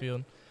football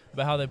field,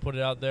 but how they put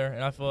it out there.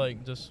 And I feel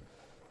like just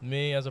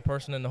me as a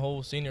person in the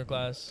whole senior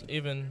class,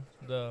 even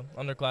the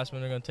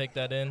underclassmen, are going to take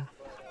that in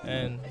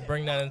and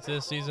bring that into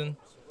this season.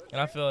 And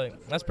I feel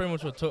like that's pretty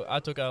much what I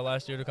took out of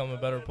last year to become a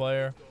better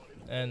player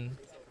and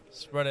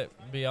spread it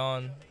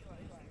beyond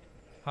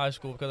high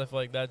school, because I feel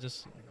like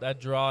that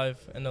drive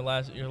in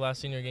your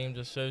last senior game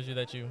just shows you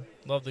that you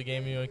love the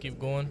game and you want to keep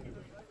going.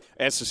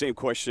 Ask the same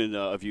question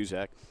of you,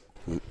 Zach.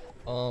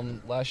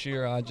 Last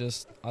year I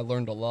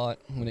learned a lot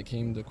when it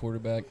came to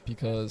quarterback,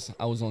 because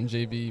I was on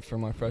JV for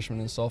my freshman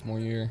and sophomore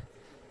year,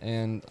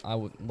 and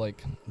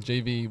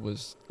JV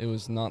was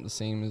not the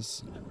same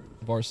as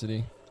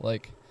varsity.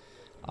 Like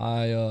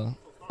I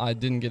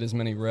didn't get as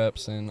many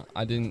reps and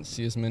I didn't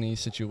see as many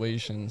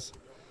situations.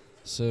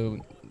 So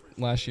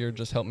last year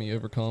just helped me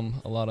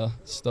overcome a lot of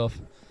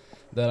stuff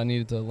that I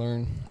needed to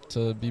learn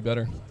to be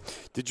better.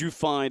 Did you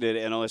find it,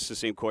 and I'll ask the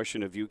same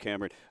question of you,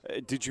 Cameron,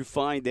 did you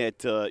find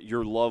that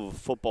your love of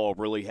football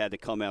really had to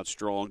come out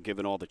strong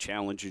given all the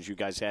challenges you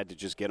guys had to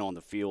just get on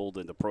the field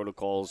and the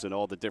protocols and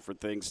all the different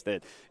things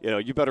that,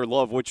 you better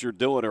love what you're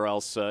doing or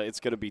else it's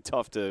going to be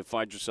tough to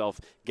find yourself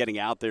getting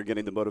out there,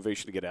 getting the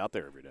motivation to get out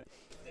there every day?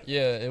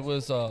 Yeah, it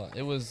was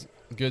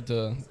good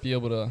to be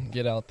able to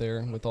get out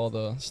there with all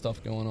the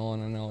stuff going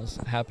on, and I was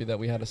happy that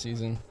we had a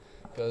season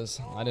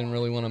because I didn't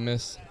really want to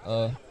miss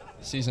a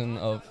season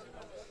of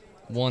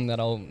one that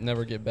I'll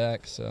never get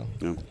back. So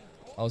yeah.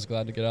 I was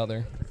glad to get out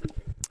there.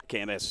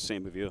 Cam, that's the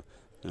same with you.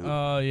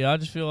 Yeah, I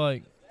just feel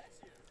like,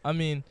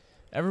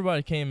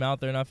 everybody came out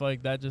there, and I feel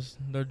like that just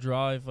their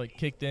drive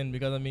kicked in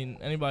because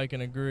anybody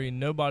can agree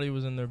nobody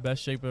was in their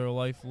best shape of their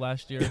life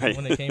last year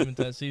when they came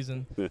into that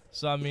season.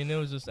 So it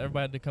was just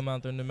everybody had to come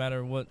out there no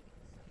matter what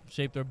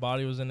shape their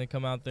body was in. They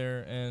come out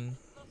there and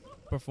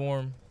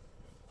perform,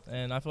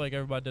 and I feel like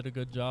everybody did a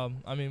good job.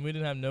 We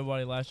didn't have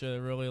nobody last year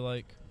that really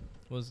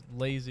was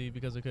lazy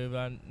because of COVID.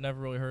 I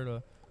never really heard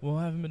I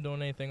haven't been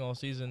doing anything all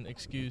season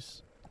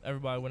excuse.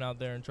 Everybody went out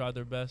there and tried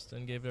their best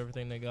and gave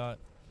everything they got.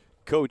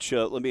 Coach,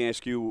 let me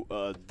ask you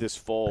this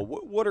fall,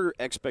 what are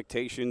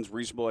expectations,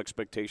 reasonable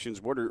expectations?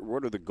 What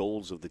are the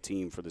goals of the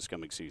team for this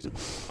coming season?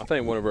 I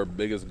think one of our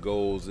biggest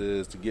goals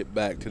is to get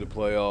back to the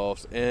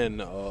playoffs and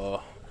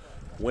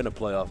win a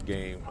playoff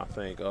game. I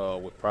think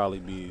would probably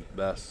be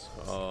best.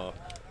 I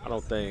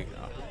don't think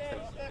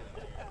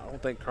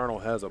Colonel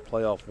has a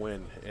playoff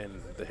win in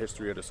the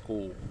history of the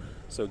school.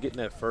 So getting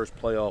that first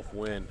playoff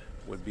win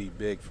would be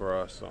big for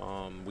us.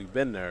 We've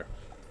been there,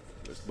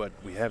 but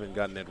we haven't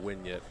gotten that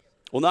win yet.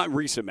 Well, not in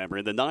recent memory.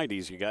 In the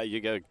 '90s, you got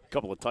a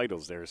couple of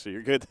titles there, so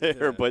you're good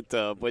there.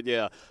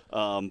 Yeah.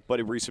 But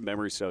in recent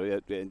memory,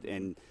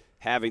 and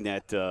having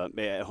that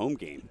home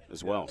game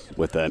as well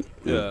with that.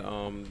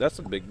 Yeah,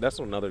 that's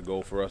another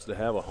goal for us to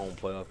have a home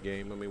playoff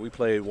game. We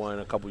played one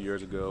a couple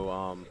years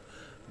ago.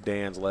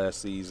 Dan's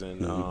last season.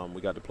 We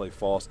got to play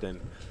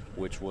Falston,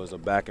 which was a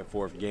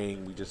back-and-forth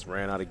game. We just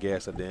ran out of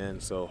gas at the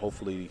end. So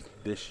hopefully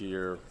this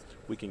year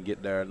we can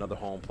get there, another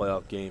home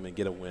playoff game, and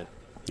get a win.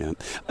 Yeah.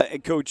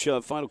 Coach,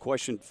 final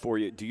question for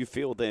you. Do you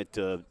feel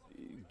that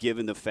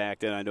given the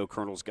fact that I know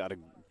Colonel's got a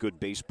good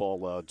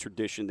baseball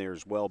tradition there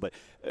as well, but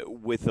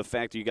with the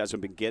fact that you guys have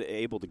been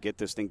able to get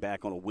this thing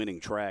back on a winning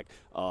track,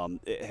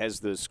 has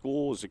the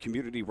school, has the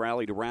community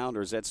rallied around,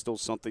 or is that still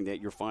something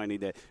that you're finding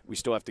that we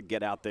still have to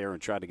get out there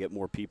and try to get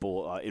more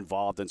people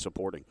involved and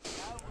supporting?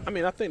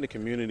 I think the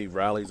community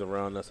rallies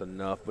around us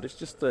enough, but it's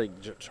just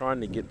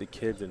trying to get the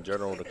kids in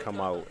general to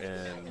come out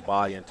and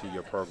buy into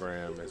your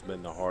program has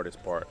been the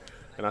hardest part.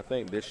 And I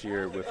think this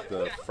year with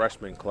the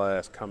freshman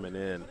class coming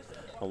in,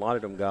 a lot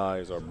of them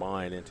guys are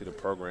buying into the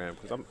program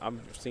because I've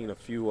seen a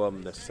few of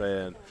them that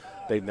said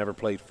they've never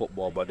played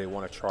football, but they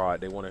want to try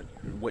it. They want to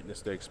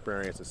witness the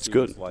experience and see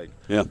what it's like.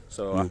 Yeah.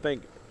 So I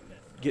think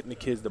getting the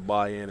kids to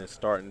buy in is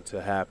starting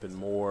to happen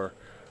more.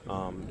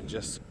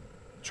 Just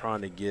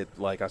trying to get,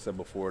 like I said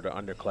before, the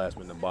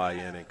underclassmen to buy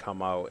in and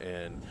come out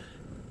and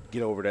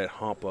get over that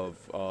hump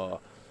of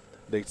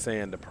they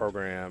saying the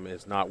program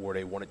is not where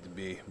they want it to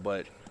be,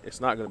 but it's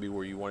not going to be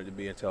where you want it to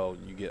be until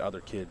you get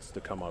other kids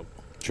to come out.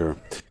 Sure.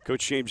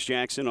 Coach James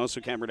Jackson,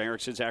 also Cameron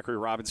Erickson, Zachary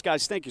Robbins.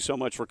 Guys, thank you so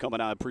much for coming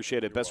out. I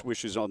appreciate it. Best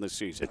wishes on this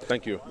season.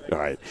 Thank you. All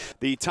right.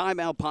 The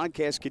Timeout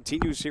podcast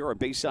continues here on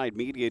Bayside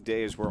Media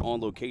Day as we're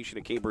on location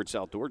at Cambridge,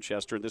 South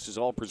Dorchester. And this is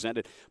all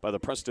presented by the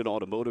Preston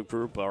Automotive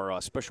Group,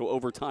 our special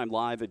Overtime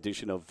Live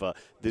edition of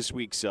this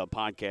week's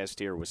podcast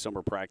here with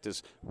summer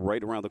practice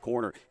right around the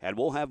corner. And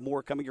we'll have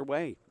more coming your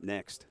way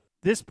next.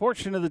 This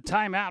portion of the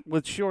Timeout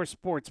with Shore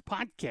Sports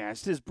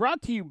podcast is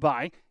brought to you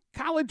by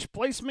College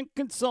Placement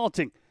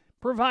Consulting,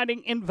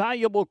 providing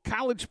invaluable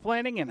college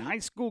planning and high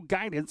school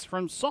guidance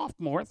from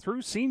sophomore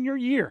through senior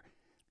year.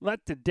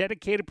 Let the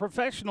dedicated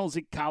professionals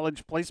at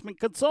College Placement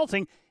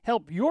Consulting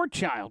help your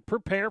child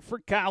prepare for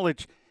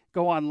college.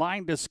 Go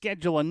online to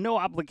schedule a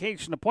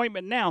no-obligation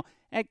appointment now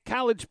at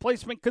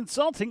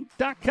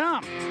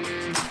collegeplacementconsulting.com. All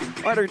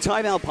right, our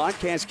Timeout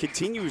podcast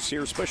continues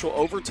here, special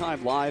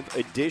Overtime Live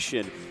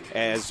edition,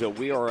 as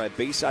we are at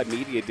Bayside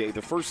Media Day,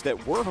 the first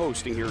that we're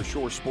hosting here at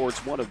Shore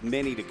Sports, one of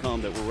many to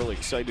come that we're really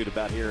excited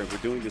about here. And we're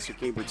doing this at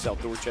Cambridge,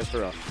 South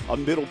Dorchester, a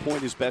middle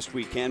point as best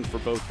we can for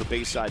both the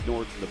Bayside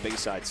North and the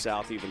Bayside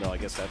South, even though I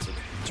guess that's a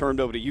term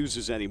nobody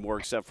uses anymore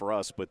except for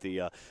us, but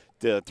the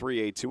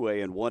 3A,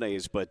 2A, and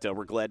 1As, but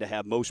we're glad to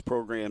have most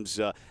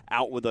programs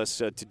out with us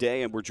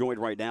today, and we're joined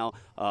right now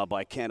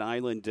by Kent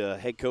Island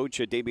head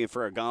coach Damian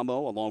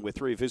Ferragamo, along with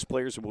three of his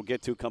players that we'll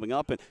get to coming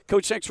up. And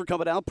Coach, thanks for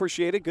coming out.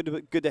 Appreciate it.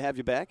 Good to have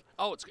you back.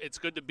 Oh, it's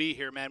good to be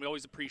here, man. We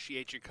always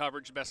appreciate your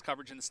coverage, the best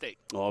coverage in the state.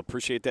 Oh,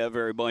 appreciate that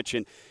very much.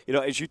 And,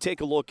 as you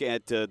take a look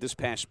at this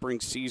past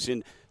spring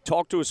season,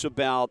 talk to us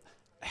about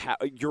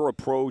your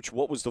approach.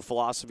 What was the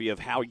philosophy of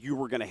how you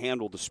were going to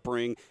handle the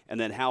spring, and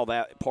then how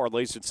that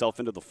parlays itself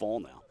into the fall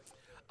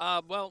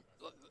now? Well,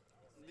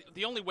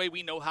 the only way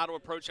we know how to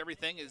approach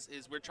everything is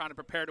we're trying to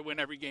prepare to win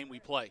every game we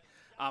play.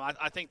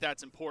 I think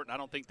that's important. I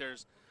don't think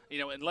there's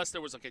unless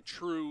there was like a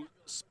true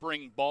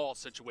spring ball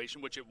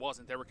situation, which it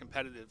wasn't. There were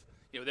competitive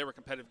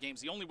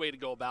games. The only way to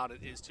go about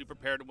it is to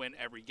prepare to win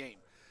every game.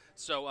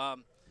 So,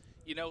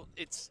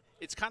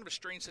 it's kind of a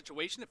strange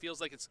situation. It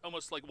feels like it's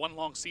almost like one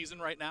long season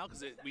right now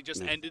because we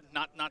just ended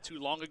not too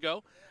long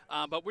ago.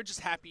 But we're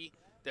just happy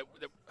that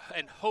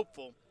and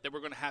hopeful that we're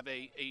going to have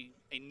a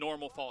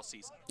normal fall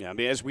season. Yeah, I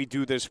mean, as we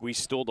do this, we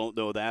still don't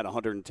know that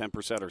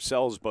 110%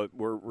 ourselves, but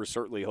we're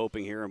certainly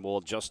hoping here, and we'll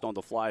adjust on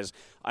the flies.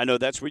 I know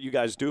that's what you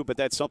guys do, but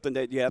that's something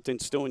that you have to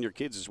instill in your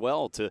kids as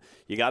well.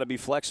 You got to be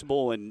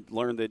flexible and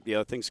learn that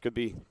things could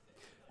be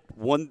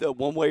one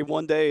way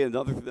one day,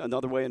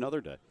 another way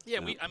another day. Yeah,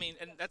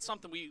 and that's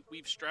something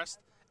we've stressed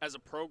as a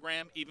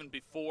program even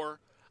before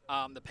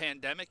the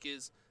pandemic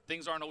is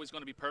things aren't always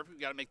going to be perfect.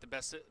 We got to make the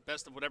best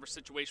of whatever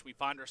situation we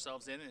find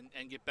ourselves in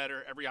and get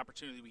better every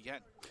opportunity we can.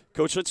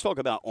 Coach, let's talk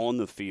about on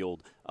the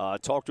field.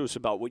 Talk to us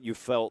about what you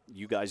felt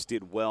you guys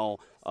did well,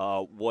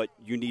 what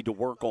you need to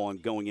work on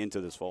going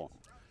into this fall.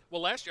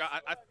 Well, last year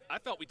I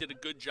felt we did a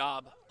good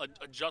job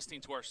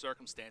adjusting to our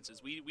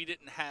circumstances. We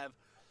didn't have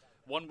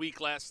 1 week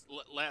last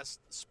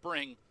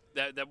spring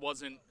that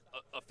wasn't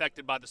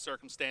affected by the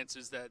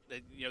circumstances that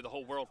the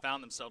whole world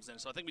found themselves in.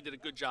 So I think we did a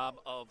good job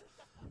of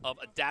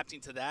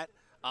adapting to that,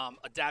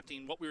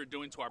 adapting what we were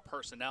doing to our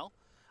personnel,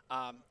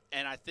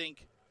 and I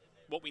think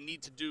what we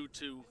need to do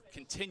to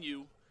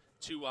continue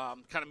to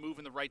kind of move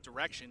in the right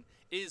direction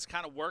is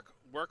kind of work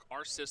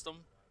our system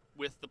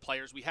with the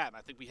players we have.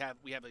 I think we have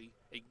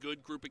a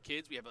good group of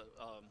kids. We have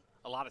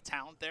a lot of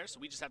talent there, so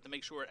we just have to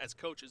make sure as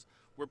coaches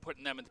we're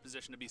putting them in the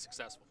position to be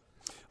successful.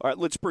 All right,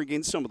 let's bring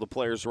in some of the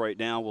players right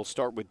now. We'll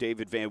start with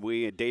David Van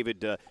Wee. And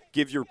David,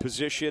 give your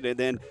position and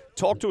then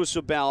talk to us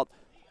about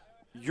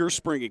your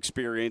spring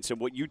experience and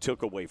what you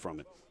took away from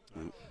it.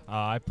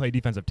 I played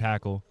defensive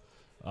tackle.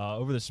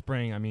 Over the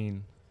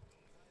spring,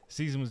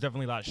 season was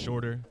definitely a lot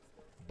shorter,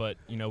 but,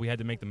 we had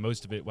to make the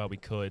most of it while we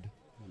could.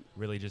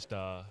 Really just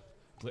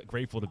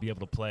grateful to be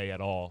able to play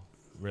at all,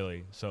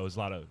 really. So it was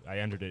I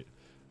entered it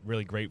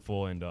really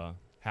grateful and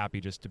happy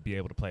just to be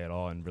able to play at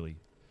all and really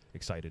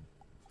excited.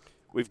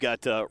 We've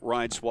got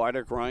Ryan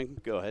Swidek.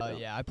 Ryan, go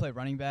ahead. I played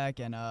running back,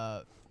 and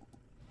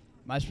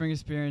my spring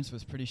experience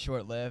was pretty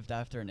short-lived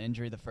after an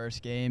injury the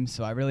first game,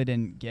 so I really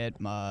didn't get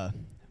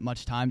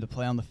much time to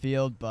play on the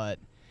field, but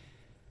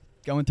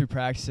going through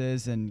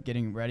practices and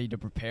getting ready to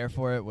prepare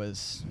for it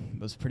was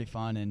pretty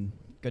fun and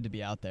good to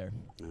be out there.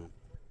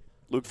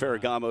 Luke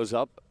Ferragamo's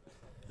up.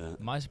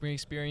 My spring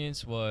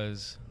experience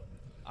was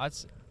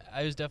it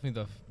was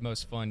definitely the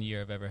most fun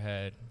year I've ever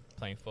had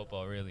playing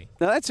football, really.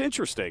 Now, that's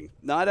interesting.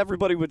 Not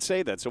everybody would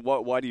say that, so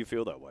why do you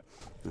feel that way?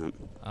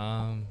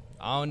 I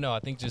don't know. I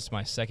think just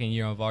my second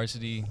year on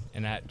varsity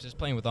and just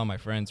playing with all my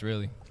friends,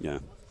 really. Yeah,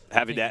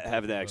 having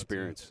that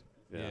experience.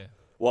 Yeah.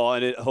 Well,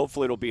 and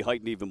hopefully it'll be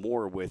heightened even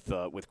more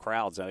with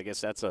crowds. And I guess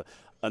that's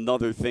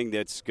another thing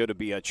that's going to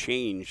be a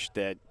change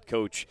that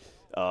Coach,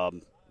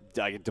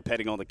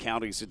 depending on the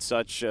counties and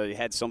such,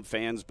 had some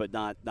fans, but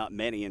not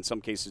many. In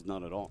some cases,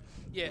 none at all.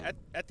 Yeah,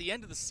 at the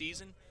end of the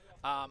season,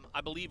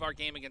 I believe our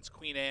game against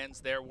Queen Anne's,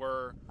 the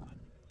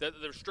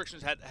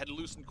restrictions had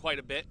loosened quite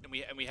a bit, and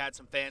we had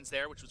some fans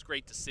there, which was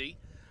great to see.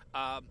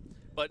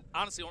 But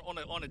honestly,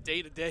 on a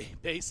day-to-day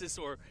basis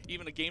or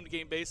even a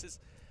game-to-game basis,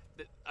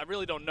 I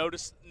really don't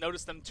notice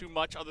them too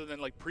much other than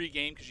like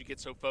pregame because you get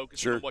so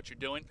focused on what you're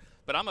doing.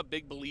 But I'm a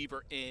big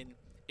believer in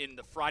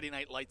the Friday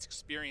Night Lights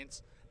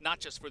experience, not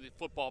just for the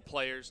football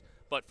players,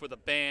 but for the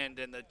band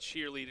and the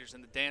cheerleaders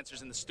and the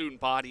dancers and the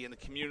student body and the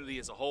community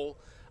as a whole.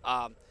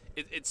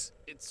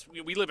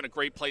 We live in a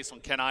great place on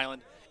Kent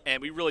Island,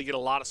 and we really get a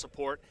lot of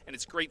support, and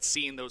it's great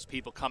seeing those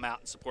people come out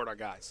and support our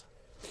guys.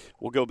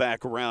 We'll go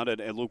back around,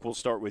 and Luke, we'll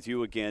start with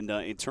you again.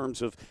 In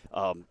terms of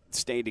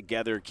staying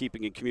together,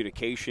 keeping in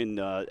communication,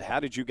 how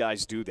did you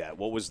guys do that?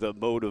 What was the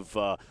mode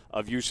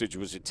of usage?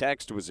 Was it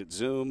text? Was it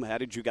Zoom? How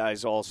did you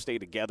guys all stay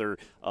together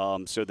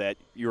so that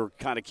you're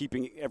kind of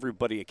keeping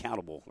everybody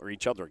accountable, or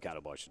each other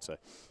accountable, I should say?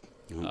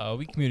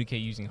 We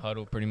communicate using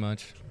Huddle pretty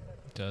much,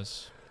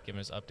 just giving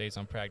us updates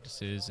on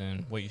practices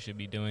and what you should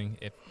be doing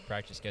if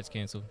practice gets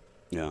canceled.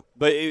 Yeah.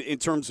 But in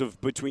terms of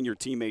between your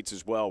teammates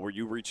as well, were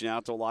you reaching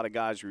out to a lot of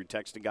guys? Were you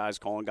texting guys,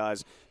 calling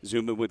guys,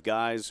 Zooming with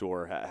guys,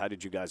 or how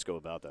did you guys go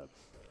about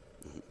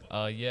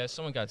that? Yeah,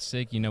 someone got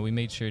sick. We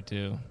made sure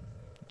to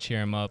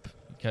cheer him up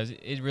because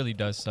it really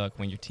does suck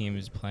when your team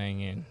is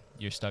playing and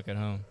you're stuck at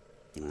home.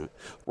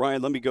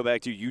 Ryan, let me go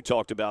back to you. You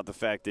talked about the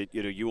fact that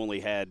you only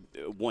had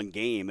one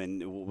game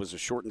and it was a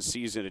shortened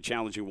season, a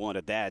challenging one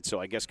at that. So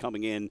I guess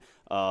coming in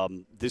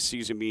this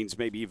season means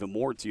maybe even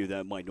more to you than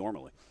it might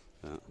normally.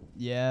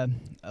 Yeah,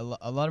 a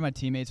lot of my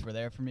teammates were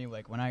there for me.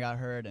 Like when I got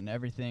hurt and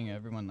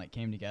everyone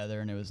came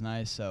together and it was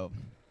nice. So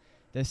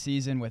this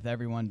season with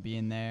everyone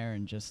being there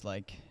and just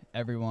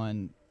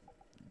everyone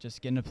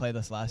just getting to play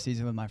this last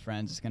season with my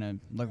friends, it's gonna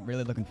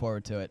really looking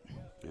forward to it.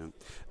 Yeah,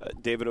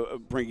 David, I'll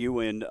bring you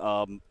in.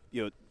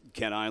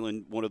 Kent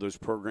Island, one of those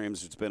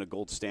programs that's been a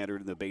gold standard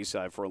in the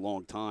Bayside for a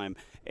long time.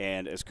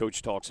 And as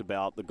Coach talks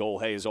about, the goal,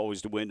 is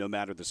always to win no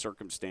matter the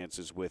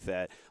circumstances with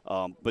that.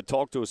 But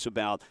talk to us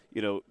about,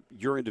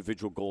 your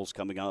individual goals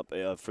coming up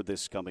for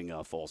this coming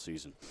fall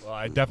season. Well,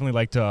 I definitely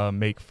like to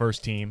make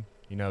first team,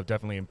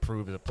 definitely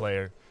improve as a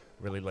player,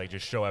 really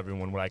just show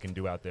everyone what I can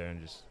do out there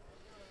and just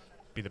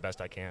be the best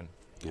I can.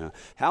 Yeah.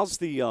 How's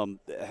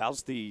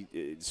the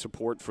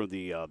support from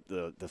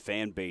the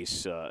fan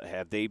base?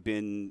 Have they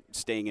been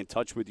staying in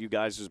touch with you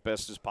guys as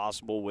best as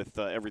possible with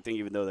everything,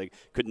 even though they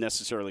couldn't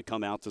necessarily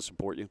come out to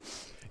support you?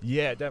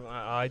 Yeah,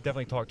 I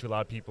definitely talked to a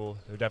lot of people.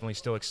 They're definitely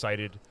still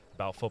excited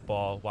about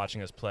football,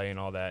 watching us play and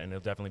all that, and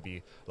it'll definitely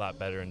be a lot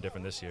better and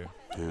different this year.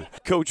 Yeah.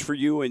 Coach, for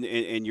you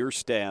and your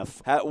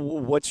staff,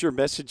 what's your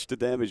message to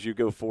them as you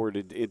go forward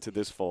into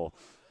this fall?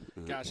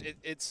 Gosh,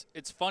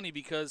 it's funny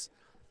because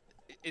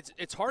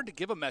it's hard to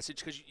give a message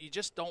because you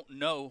just don't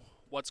know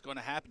what's going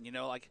to happen.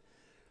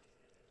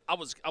 I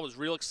was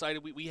real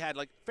excited. We had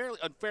a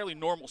fairly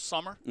normal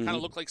summer, kind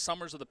of looked like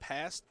summers of the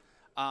past.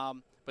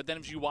 But then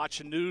as you watch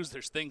the news,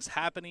 there's things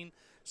happening.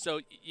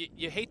 So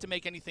you hate to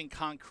make anything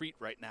concrete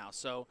right now.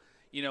 So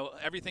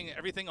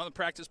everything on the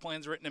practice plan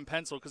is written in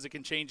pencil because it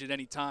can change at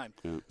any time.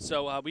 Yeah.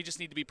 So we just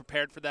need to be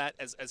prepared for that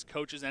as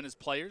coaches and as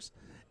players.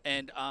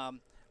 And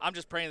I'm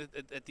just praying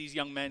that these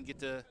young men get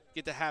to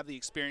have the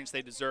experience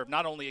they deserve,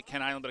 not only at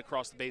Kent Island but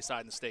across the Bayside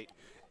and the state.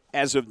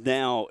 As of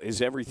now,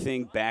 is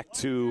everything back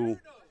to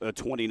a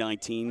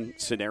 2019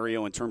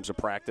 scenario in terms of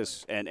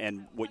practice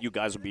and what you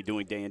guys will be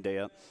doing day in, day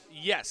out?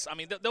 Yes. I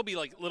mean, there'll be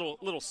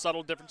little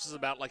subtle differences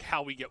about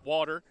how we get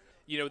water.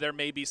 There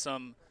may be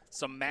some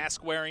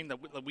mask wearing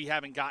that we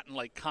haven't gotten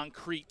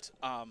concrete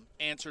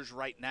answers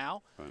right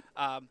now.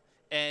 Right.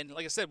 And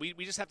like I said,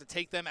 we just have to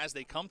take them as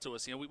they come to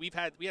us. We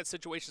had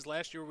situations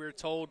last year where we were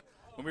told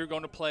when we were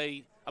going to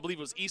play, I believe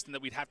it was Easton,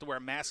 that we'd have to wear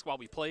a mask while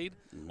we played.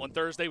 Mm-hmm. On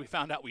Thursday, we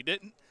found out we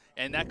didn't,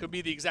 and that could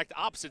be the exact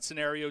opposite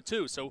scenario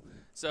too. So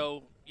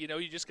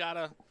you just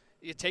gotta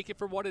take it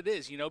for what it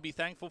is. Be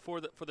thankful for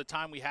the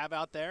time we have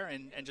out there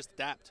and just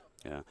adapt.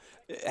 Yeah.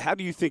 How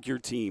do you think your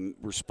team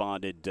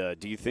responded?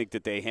 Do you think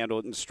that they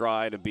handled it in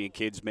stride of being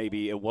kids?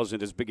 Maybe it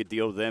wasn't as big a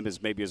deal to them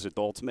as maybe as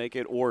adults make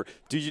it, or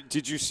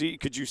could you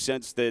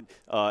sense that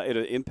it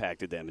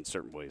impacted them in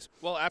certain ways?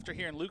 Well, after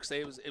hearing Luke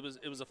say it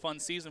was a fun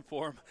season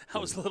for him, I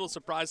was a little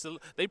surprised.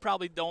 They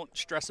probably don't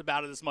stress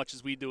about it as much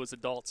as we do as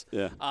adults.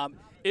 Yeah.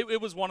 It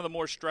was one of the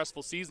more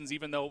stressful seasons,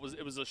 even though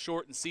it was a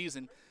shortened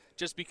season.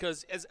 Just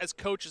because as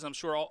coaches, I'm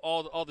sure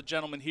all the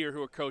gentlemen here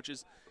who are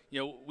coaches,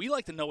 we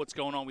like to know what's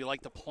going on. We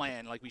like to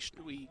plan.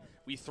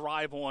 We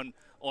thrive on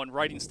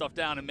writing stuff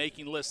down and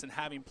making lists and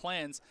having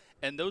plans.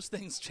 And those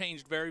things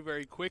changed very,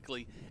 very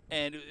quickly.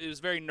 And it was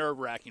very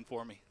nerve-wracking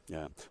for me.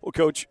 Yeah. Well,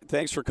 Coach,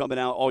 thanks for coming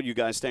out. All you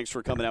guys, thanks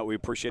for coming out. We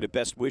appreciate it.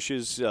 Best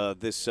wishes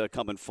this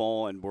coming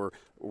fall, and we're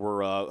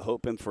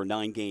hoping for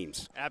 9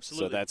 games.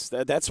 Absolutely.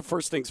 So that's the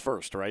first things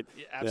first, right?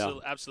 Yeah,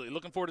 absolutely. Yeah. Absolutely.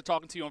 Looking forward to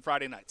talking to you on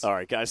Friday nights. All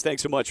right, guys.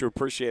 Thanks so much. We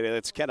appreciate it.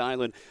 That's Kent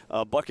Island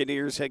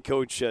Buccaneers head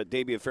coach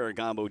Damian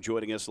Ferragamo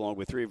joining us along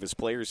with 3 of his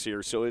players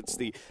here. So it's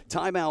the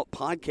Timeout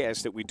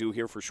podcast that we do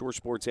here for Shore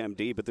Sports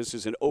MD, but this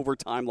is an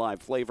overtime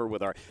live flavor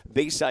with our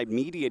Bayside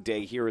Media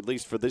Day here, at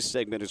least for this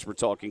segment, as we're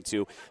talking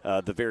to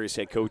the various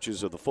head coaches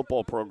of the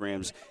football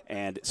programs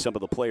and some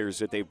of the players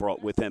that they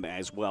brought with them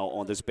as well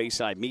on this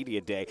Bayside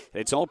Media Day.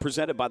 It's all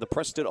presented by the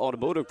Preston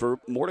Automotive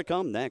Group. More to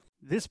come next.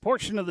 This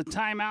portion of the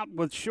Timeout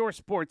with Shore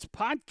Sports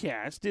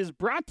podcast is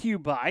brought to you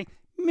by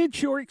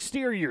Midshore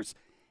Exteriors,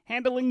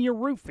 handling your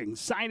roofing,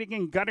 siding,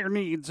 and gutter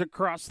needs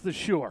across the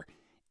shore.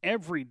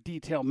 Every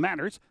detail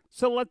matters,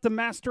 so let the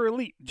Master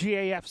Elite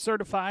GAF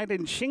certified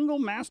and Shingle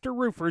Master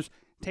roofers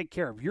take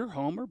care of your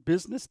home or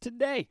business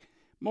today.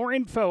 More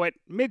info at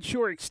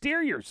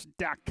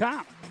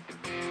midshoreexteriors.com.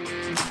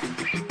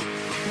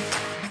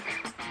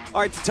 All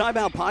right, the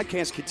Timeout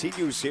podcast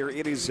continues here.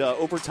 It is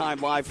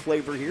overtime live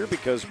flavor here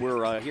because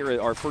we're here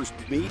at our first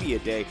media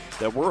day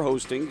that we're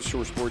hosting,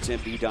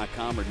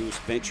 ShoreSportsMD.com, our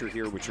newest venture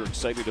here, which we're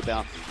excited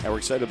about. And we're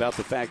excited about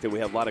the fact that we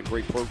have a lot of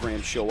great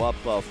programs show up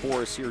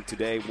for us here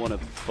today. One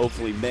of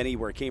hopefully many.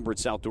 We're at Cambridge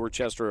South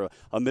Dorchester,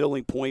 a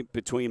middling point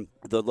between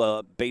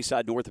the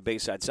Bayside North and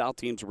Bayside South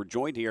teams. We're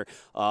joined here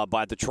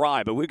by the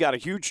Tribe. And we've got a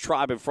huge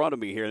tribe in front of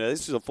me here. Now,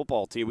 this is a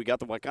football team. We got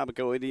the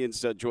Wicomico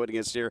Indians joining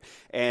us here.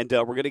 And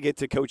we're going to get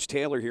to Coach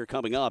Taylor here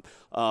coming up.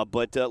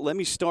 But let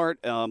me start.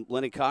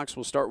 Lenny Cox,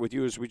 we'll start with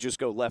you as we just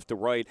go left to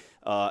right.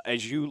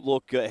 As you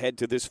look ahead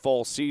to this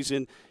fall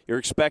season, you're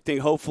expecting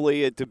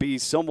hopefully it to be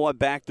somewhat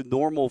back to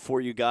normal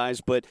for you guys.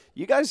 But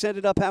you guys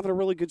ended up having a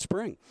really good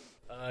spring.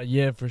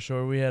 Yeah, for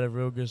sure. We had a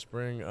real good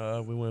spring.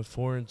 We went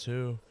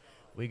 4-2.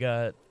 We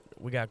got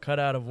cut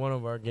out of one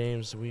of our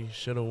games. We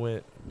should have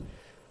went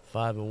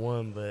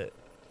 5-1, but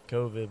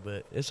COVID.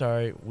 But it's all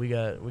right. We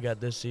got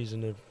this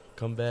season to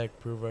come back,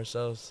 prove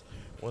ourselves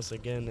once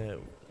again that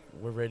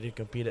we're ready to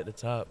compete at the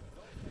top.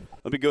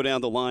 Let me go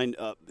down the line.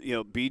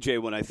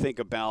 BJ, when I think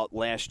about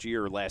last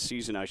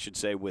season, I should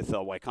say, with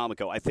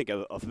Wicomico, I think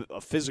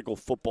a physical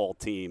football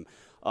team.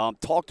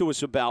 Talk to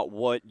us about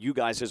what you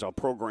guys as a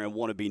program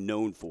want to be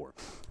known for.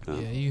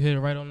 Yeah, you hit it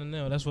right on the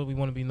nail. That's what we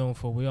want to be known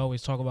for. We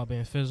always talk about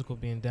being physical,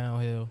 being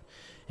downhill,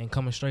 and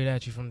coming straight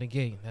at you from the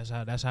gate.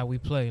 That's how we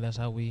play. That's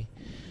how we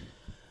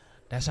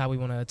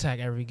want to attack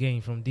every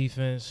game, from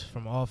defense,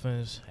 from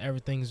offense.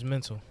 Everything's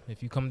mental.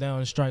 If you come down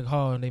and strike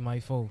hard, they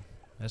might fold.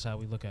 That's how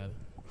we look at it.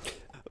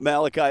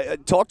 Malachi,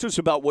 talk to us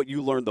about what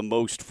you learned the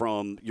most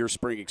from your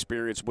spring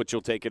experience, what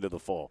you'll take into the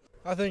fall.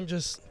 I think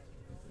just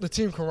the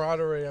team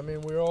camaraderie. I mean,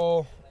 we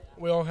all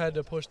had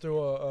to push through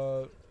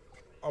a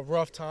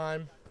rough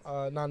time,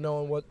 not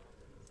knowing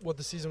what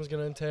the season was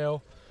going to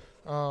entail.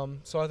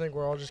 So I think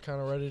we're all just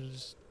kind of ready to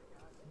just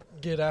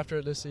get after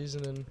it this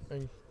season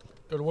and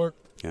go to work.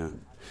 Yeah.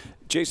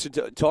 Jason,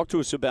 talk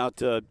to us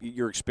about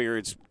your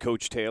experience,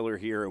 Coach Taylor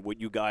here, and what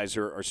you guys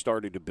are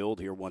starting to build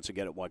here once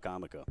again at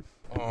Wicomico.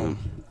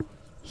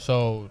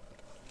 So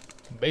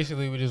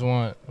basically we just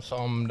want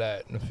something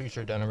that the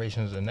future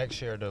generations of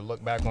next year to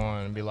look back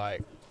on and be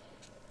like,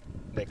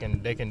 they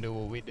can do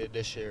what we did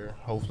this year,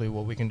 hopefully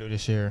what we can do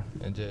this year,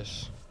 and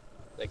just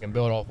they can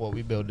build off what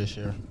we build this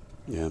year.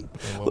 Yeah.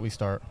 And what we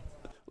start.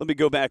 Let me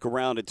go back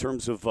around in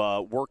terms of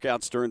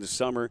workouts during the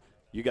summer.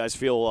 You guys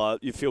feel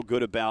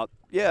good about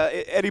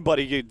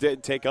anybody you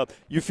take up.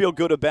 You feel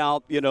good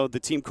about the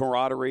team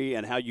camaraderie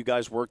and how you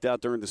guys worked out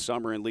during the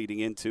summer and leading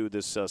into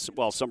this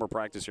summer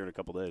practice here in a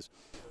couple of days.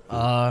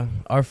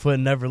 Our foot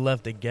never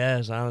left the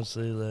gas.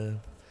 Honestly, the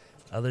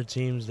other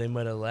teams they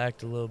might have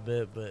lacked a little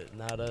bit, but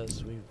not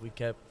us. We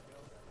kept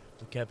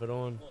it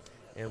on,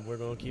 and we're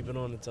gonna keep it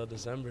on until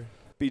December.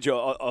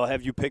 BJ, I'll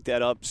have you pick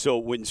that up. So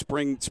when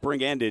spring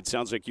ended, it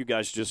sounds like you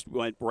guys just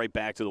went right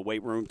back to the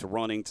weight room, to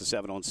running, to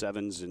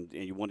 7-on-7s, and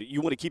you want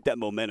to keep that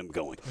momentum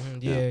going.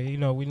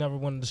 Yeah, we never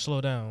wanted to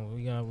slow down.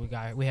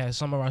 We had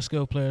some of our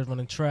skill players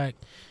running track,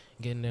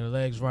 getting their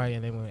legs right,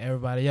 and then when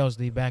everybody else,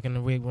 they back in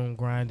the weight room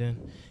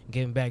grinding,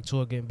 getting back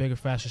to it, getting bigger,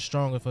 faster,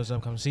 stronger for this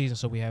upcoming season.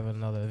 So we have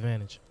another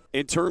advantage.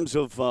 In terms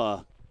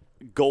of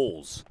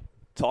goals.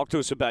 Talk to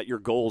us about your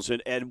goals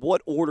and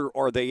what order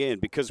are they in?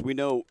 Because we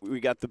know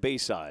we got the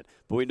Bayside,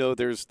 but we know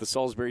there's the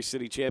Salisbury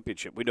City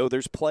Championship. We know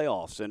there's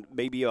playoffs and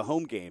maybe a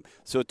home game.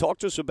 So talk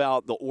to us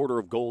about the order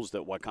of goals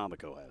that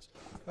Wicomico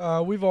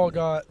has. We've all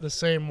got the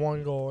same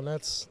one goal, and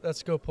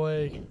that's go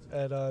play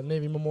at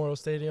Navy Memorial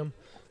Stadium.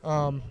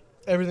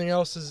 Everything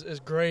else is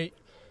great.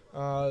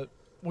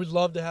 We'd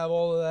love to have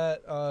all of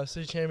that,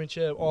 city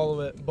championship, all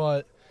of it,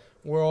 but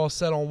we're all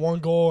set on one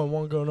goal and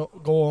one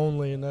goal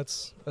only, and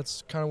that's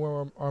kind of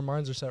where our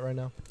minds are set right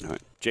now. All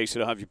right.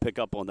 Jason, I'll have you pick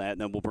up on that,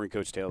 and then we'll bring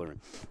Coach Taylor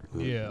in.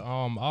 Yeah,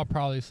 I'll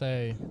probably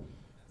say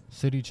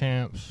city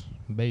champs,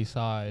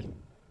 Bayside,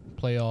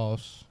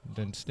 playoffs,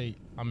 then state.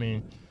 I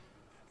mean,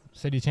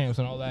 city champs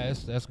and all that,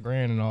 that's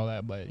grand and all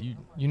that, but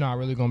you're not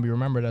really going to be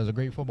remembered as a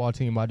great football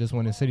team by just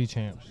winning city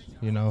champs,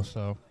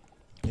 so –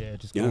 yeah,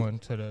 just going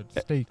to the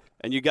state.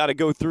 And you got to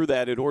go through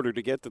that in order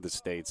to get to the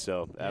state,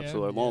 so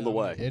absolutely along the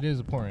way. It is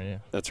important, yeah.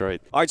 That's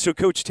right. All right, so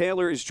Coach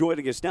Taylor is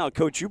joining us now.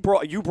 Coach, you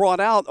brought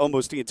out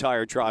almost the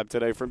entire tribe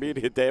today for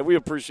Media Day. We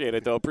appreciate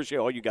it, though. Appreciate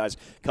all you guys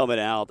coming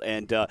out,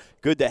 and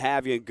good to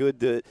have you, and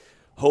good to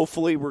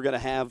hopefully we're going to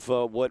have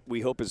what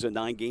we hope is a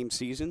 9-game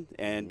season,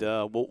 and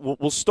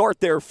we'll start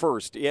there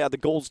first. Yeah, the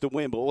goal's to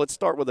win, but let's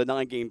start with a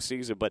 9-game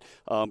season. But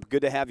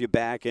good to have you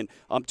back, and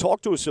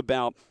talk to us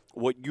about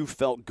what you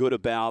felt good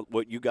about,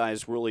 what you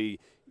guys really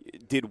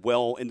did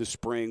well in the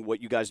spring, what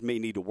you guys may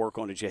need to work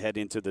on as you head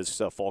into this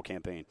fall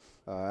campaign.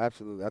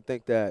 Absolutely. I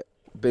think that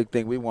big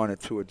thing we wanted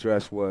to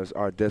address was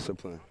our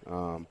discipline.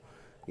 I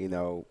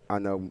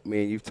know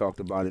me and you've talked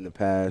about it in the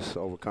past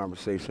over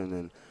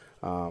conversation,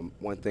 and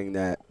one thing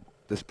that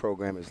this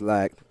program has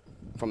lacked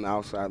from the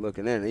outside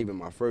looking in, even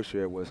my first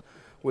year, was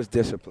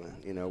discipline.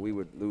 We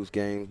would lose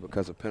games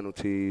because of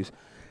penalties,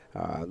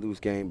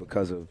 lose games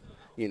because of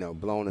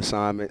blown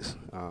assignments.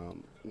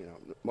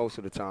 Most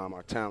of the time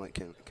our talent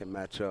can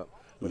match up,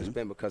 but it's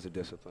been because of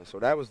discipline. So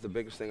that was the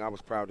biggest thing. I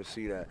was proud to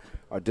see that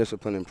our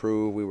discipline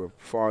improved. We were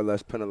far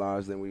less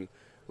penalized than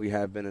we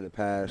have been in the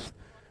past.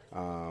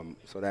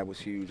 So that was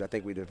huge. I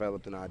think we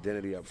developed an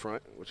identity up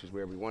front, which is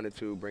where we wanted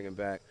to, bringing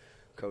back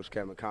Coach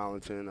Kevin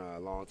Collington, a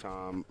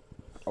long-time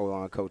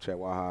O-line coach at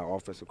Wahai,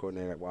 offensive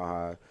coordinator at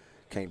Wahai,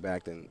 came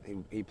back, and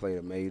he played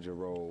a major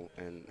role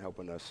in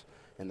helping us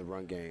in the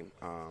run game.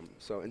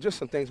 And just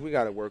some things we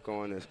got to work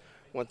on is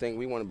one thing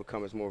we want to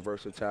become is more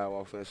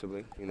versatile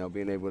offensively,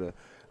 being able to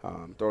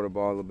throw the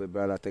ball a little bit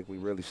better. I think we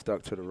really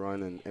stuck to the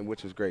run, and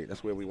which is great.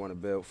 That's where we want to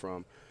build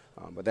from.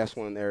 But that's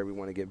one area we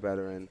want to get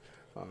better in.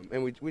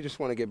 And we just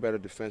want to get better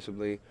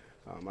defensively.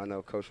 I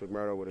know Coach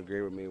McMurdo would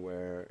agree with me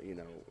where,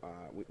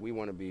 we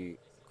want to be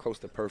close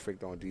to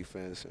perfect on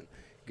defense and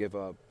give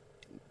up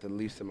the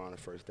least amount of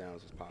first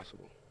downs as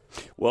possible.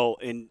 Well,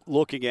 in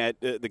looking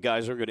at the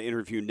guys who are going to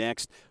interview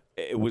next,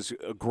 it was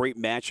a great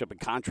matchup and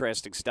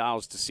contrasting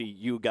styles to see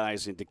you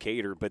guys in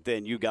Decatur, but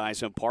then you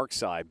guys in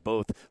Parkside,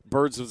 both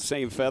birds of the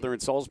same feather in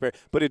Salisbury.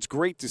 But it's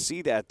great to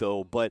see that,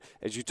 though. But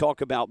as you talk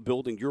about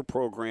building your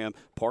program,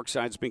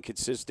 Parkside's been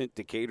consistent,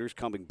 Decatur's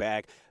coming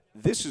back.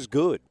 This is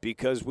good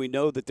because we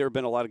know that there have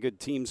been a lot of good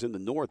teams in the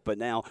north, but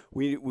now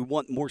we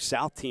want more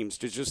south teams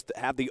to just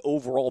have the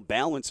overall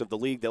balance of the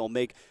league that will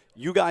make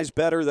you guys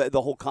better,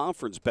 the whole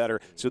conference better.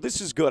 So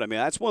this is good. I mean,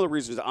 that's one of the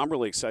reasons I'm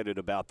really excited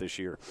about this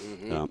year.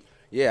 Mm-hmm.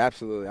 Yeah,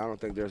 absolutely. I don't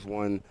think there's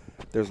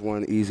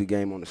one easy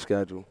game on the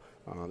schedule.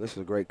 This is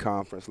a great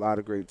conference, a lot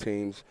of great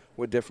teams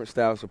with different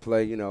styles of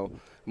play. You know,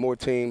 more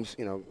teams,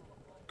 you know,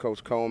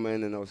 Coach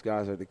Coleman and those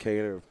guys at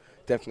Decatur have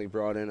definitely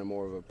brought in a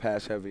more of a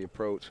pass-heavy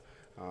approach.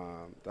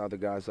 The other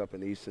guys up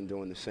in Easton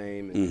doing the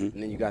same. And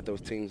then you got those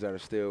teams that are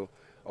still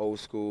old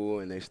school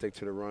and they stick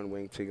to the run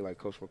wing team like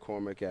Coach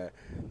McCormick at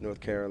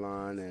North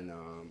Carolina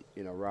and,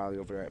 you know, Riley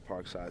over there at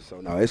Parkside. So,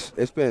 no,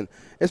 it's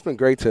been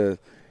great to,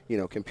 you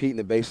know, compete in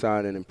the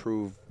Bayside and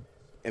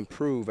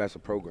improve as a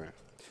program.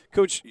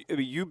 Coach, I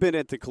mean, you've been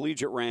at the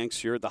collegiate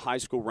ranks, you're at the high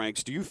school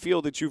ranks. Do you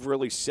feel that you've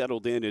really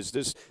settled in? Is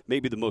this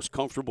maybe the most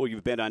comfortable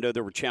you've been? I know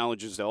there were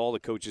challenges that all the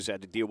coaches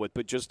had to deal with,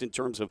 but just in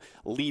terms of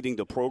leading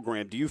the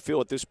program, do you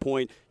feel at this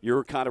point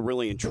you're kind of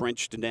really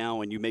entrenched now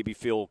and you maybe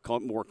feel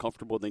more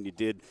comfortable than you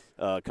did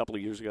a couple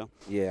of years ago?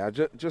 Yeah,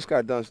 I just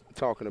got done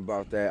talking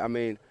about that. I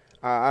mean,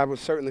 I would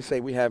certainly say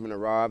we haven't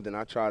arrived, and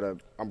I'm going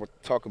to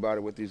talk about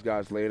it with these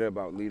guys later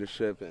about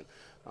leadership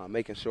and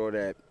making sure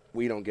that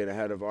we don't get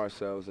ahead of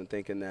ourselves and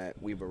thinking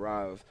that we've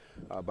arrived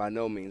by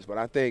no means. But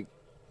I think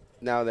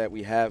now that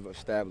we have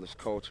established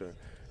culture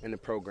in the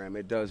program,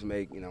 it does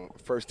make, you know,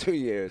 first 2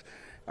 years,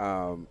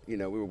 you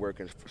know, we were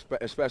working,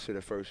 especially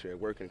the first year,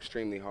 working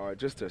extremely hard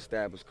just to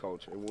establish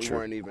culture. We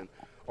weren't even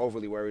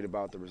overly worried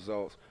about the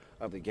results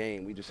of the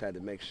game. We just had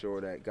to make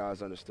sure that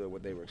guys understood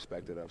what they were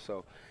expected of.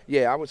 So,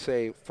 yeah, I would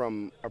say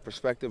from a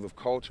perspective of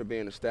culture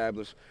being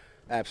established,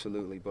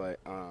 absolutely. But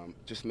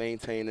just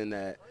maintaining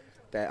that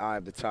eye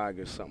of the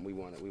tiger is something we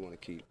want to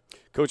keep.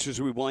 Coach, as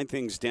we wind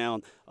things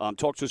down,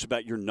 talk to us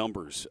about your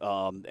numbers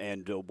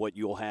and what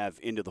you'll have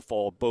into the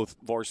fall, both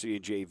varsity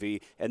and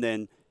JV, and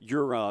then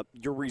your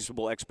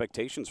reasonable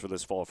expectations for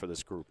this fall for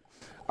this group.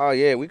 Oh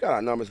yeah, we got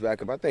our numbers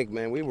back up. I think,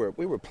 man, we were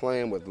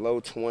playing with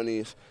low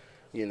 20s,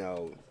 you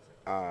know,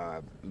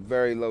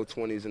 very low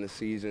 20s in the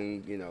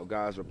season. You know,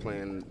 guys were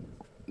playing,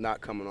 not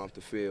coming off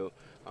the field.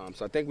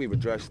 So I think we've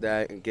addressed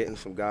that and getting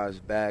some guys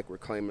back,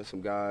 reclaiming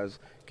some guys,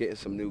 getting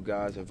some new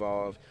guys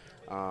involved.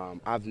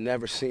 I've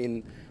never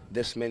seen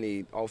this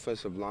many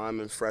offensive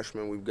linemen,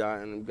 freshmen we've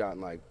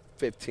gotten like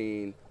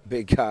 15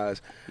 big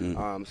guys.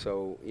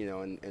 So, you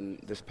know, and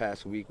this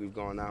past week we've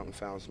gone out and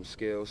found some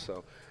skills.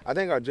 So I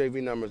think our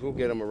JV numbers, we'll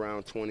get them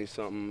around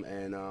 20-something,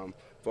 and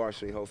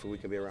varsity, hopefully we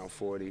can be around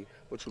 40,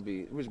 which would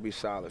be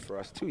solid for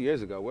us. 2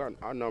 years ago,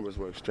 our numbers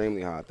were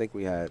extremely high. I think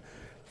we had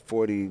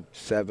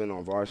 47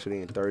 on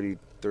varsity and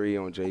 33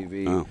 on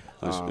JV.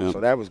 So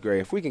that was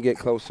great. If we can get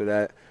close to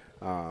that,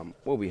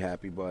 we'll be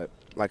happy. But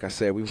like I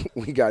said,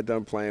 we got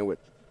done playing with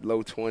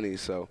low 20s,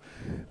 so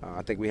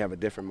I think we have a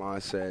different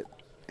mindset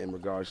in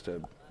regards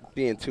to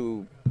being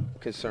too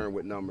concerned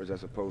with numbers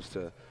as opposed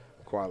to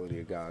quality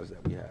of guys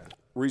that we have.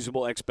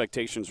 Reasonable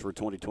expectations for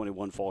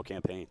 2021 fall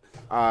campaign?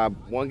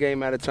 One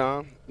game at a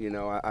time. You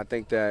know, I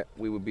think that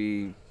we would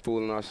be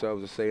fooling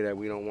ourselves to say that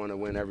we don't want to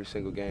win every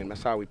single game.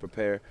 That's how we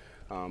prepare.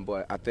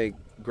 But I think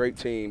great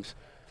teams,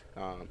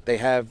 they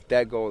have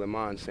that goal in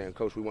mind, saying,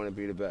 Coach, we want to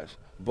be the best.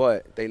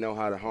 But they know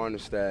how to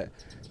harness that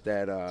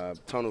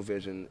tunnel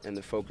vision and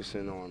the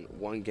focusing on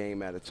one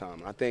game at a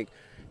time. I think,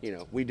 you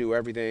know, we do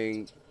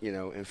everything, you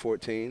know, in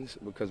 14s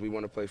because we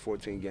want to play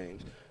 14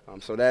 games.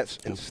 So that's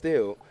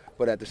instilled,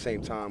 but at the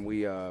same time,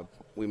 we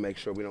make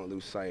sure we don't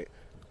lose sight.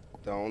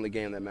 The only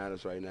game that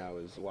matters right now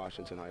is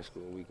Washington High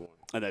School week 1.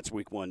 And that's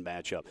week 1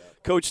 matchup.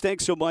 Coach,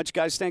 thanks so much.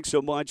 Guys, thanks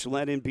so much.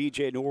 Lennon,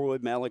 BJ,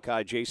 Norwood,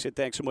 Malachi, Jason,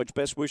 thanks so much.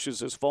 Best wishes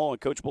this fall.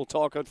 And, Coach, we'll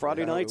talk on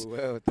Friday nights.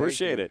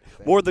 Appreciate it.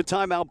 More of the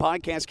Timeout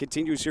podcast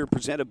continues here,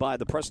 presented by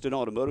the Preston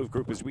Automotive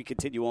Group as we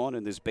continue on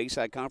in this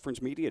Bayside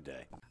Conference Media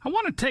Day. I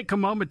want to take a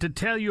moment to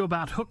tell you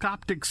about Hook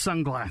Optics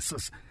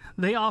sunglasses.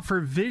 They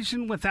offer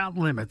vision without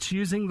limits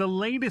using the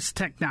latest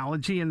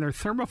technology in their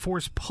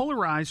ThermoForce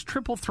polarized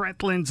triple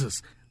threat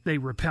lenses. They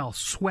repel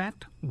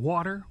sweat,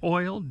 water,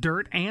 oil,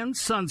 dirt, and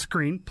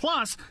sunscreen,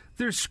 plus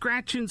they're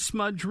scratch and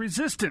smudge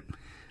resistant.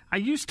 I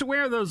used to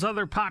wear those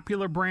other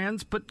popular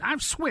brands, but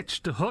I've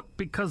switched to Hook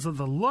because of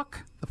the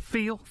look, the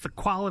feel, the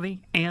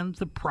quality, and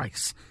the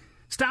price.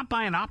 Stop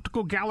by an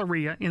optical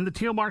galleria in the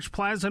Teal Marsh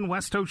Plaza in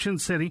West Ocean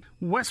City,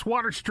 West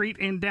Water Street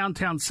in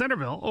downtown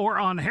Centerville, or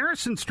on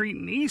Harrison Street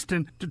in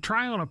Easton to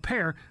try on a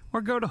pair,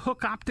 or go to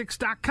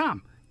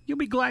hookoptics.com. You'll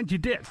be glad you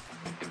did.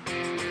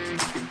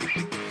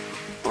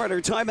 All right, our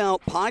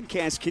Timeout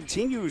podcast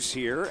continues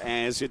here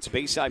as it's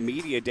Bayside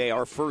Media Day,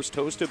 our first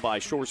hosted by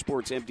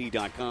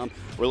ShoreSportsMD.com.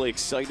 Really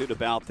excited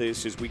about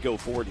this as we go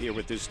forward here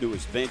with this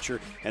newest venture.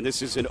 And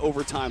this is an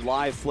overtime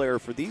live flair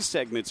for these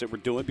segments that we're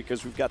doing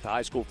because we've got the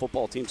high school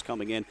football teams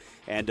coming in.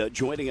 And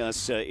joining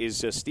us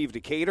is Steve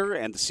Decatur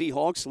and the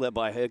Seahawks, led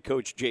by head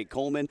coach Jake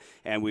Coleman.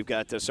 And we've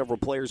got several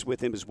players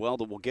with him as well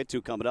that we'll get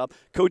to coming up.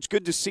 Coach,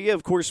 good to see you.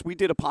 Of course, we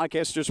did a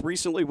podcast just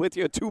recently with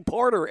you, a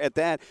two-parter at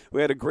that.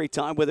 We had a great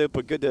time with it,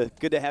 but good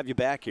to have you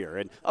back here.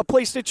 And a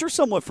place that you're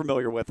somewhat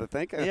familiar with, I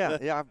think.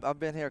 Yeah, I've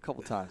been here a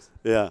couple times.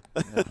 Yeah.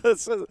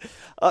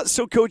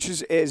 So Coach,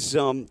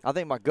 I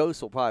think my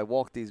ghost will probably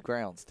walk these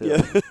grounds, too.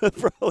 Yeah,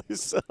 probably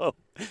so.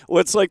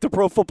 Well, it's like the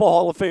Pro Football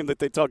Hall of Fame that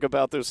they talk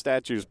about those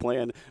statues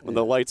playing when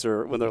their lights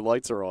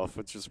are off,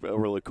 which is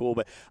really cool.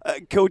 But,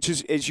 Coach,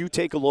 as you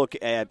take a look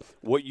at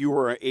what you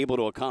were able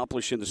to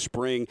accomplish in the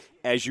spring,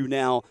 as you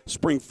now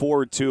spring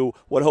forward to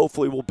what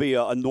hopefully will be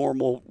a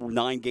normal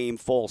 9-game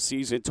fall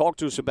season, talk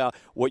to us about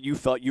what you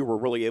felt you were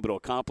really able to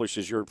accomplish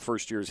as your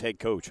first year as head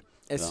coach.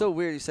 It's so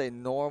weird you say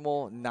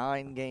normal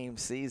 9-game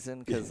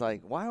season because,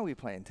 why are we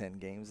playing 10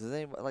 games? Does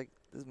anybody,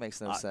 this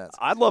makes no sense.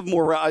 I'd love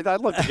more. I'd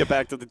love to get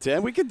back to the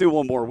 10. We could do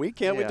one more week,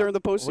 can't we, during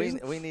the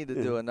postseason? We need to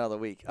do another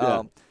week.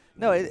 Yeah.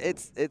 No,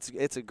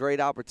 it's a great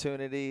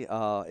opportunity.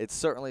 It's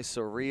certainly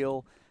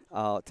surreal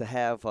to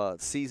have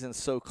seasons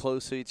so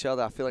close to each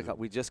other. I feel like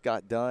we just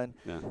got done.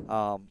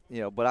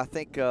 Yeah. But I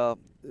think the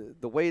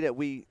way that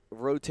we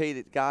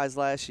rotated guys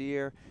last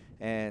year,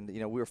 and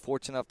we were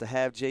fortunate enough to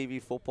have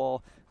JV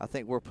football. I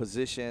think we're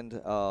positioned,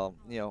 in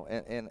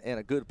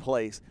a good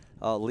place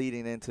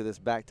leading into this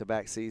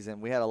back-to-back season.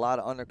 We had a lot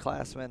of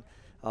underclassmen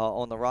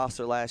on the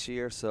roster last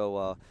year,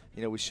 so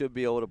we should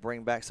be able to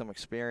bring back some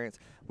experience.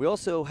 We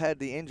also had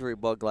the injury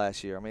bug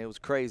last year. I mean, it was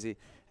crazy,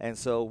 and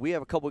so we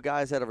have a couple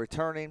guys that are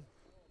returning,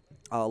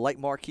 like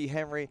Marquis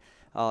Henry.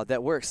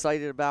 That we're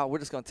excited about. We're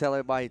just going to tell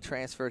everybody he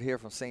transferred here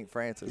from St.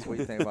 Francis. What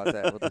do you think about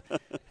that?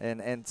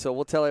 And so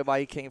we'll tell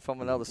everybody he came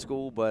from another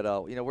school. But,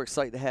 we're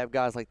excited to have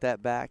guys like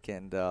that back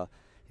and,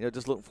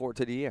 just looking forward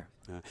to the year.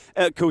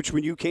 Coach,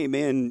 when you came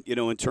in,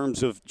 in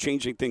terms of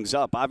changing things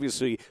up,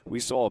 obviously we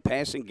saw a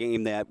passing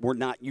game that we're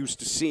not used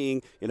to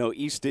seeing.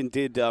 Easton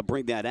did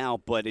bring that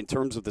out, but in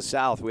terms of the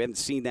South, we hadn't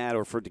seen that,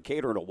 or for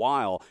Decatur in a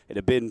while. It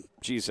had been,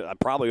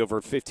 probably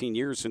over 15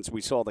 years since we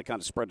saw the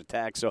kind of spread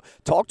attack. So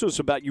talk to us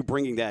about you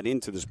bringing that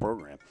into this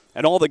program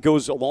and all that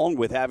goes along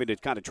with having to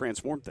kind of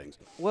transform things.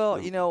 Well,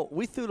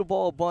 we threw the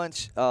ball a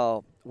bunch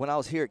when I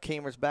was here at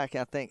Cambridge back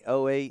in, I think,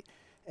 2008,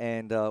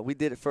 and we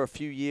did it for a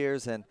few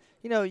years. And,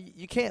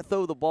 you can't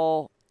throw the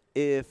ball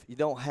if you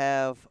don't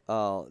have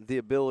the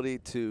ability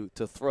to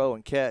throw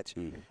and catch.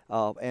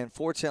 And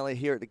fortunately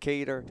here at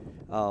Decatur,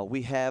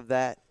 we have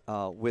that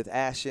with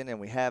Ashton, and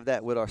we have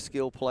that with our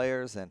skill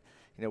players. And,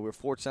 we're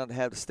fortunate to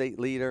have the state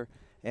leader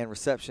in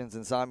receptions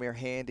in Zamir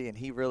Handy, and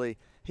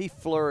he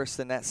flourished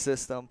in that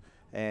system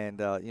and,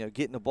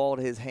 getting the ball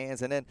to his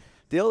hands. And then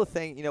the other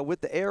thing,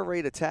 with the air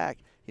raid attack,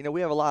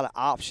 we have a lot of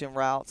option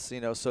routes,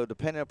 so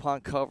depending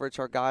upon coverage,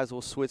 our guys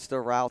will switch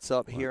their routes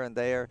up here and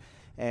there.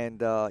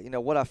 And,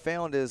 what I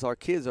found is our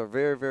kids are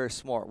very, very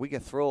smart. We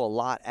can throw a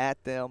lot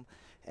at them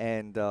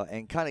and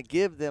kind of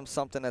give them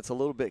something that's a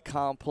little bit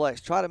complex.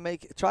 Try to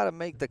make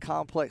the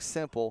complex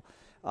simple,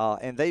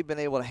 and they've been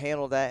able to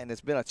handle that, and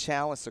it's been a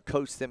challenge to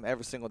coach them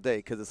every single day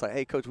because it's like,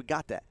 hey, Coach, we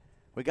got that.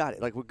 We got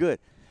it. We're good.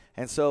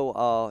 And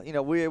so,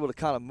 we're able to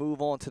kind of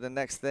move on to the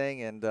next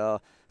thing. And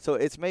so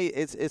it's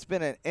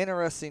been an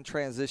interesting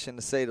transition,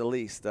 to say the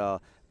least.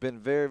 Been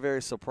very,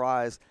 very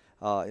surprised.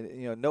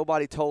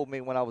 Nobody told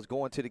me when I was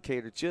going to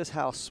Decatur just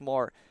how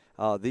smart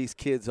these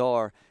kids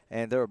are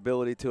and their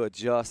ability to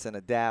adjust and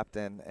adapt.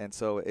 And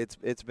so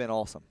it's been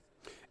awesome.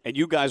 And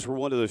you guys were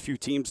one of the few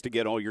teams to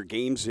get all your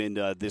games in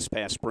this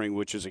past spring,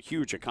 which is a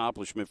huge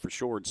accomplishment for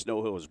sure, and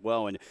Snow Hill as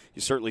well. And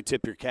you certainly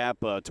tip your cap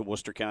to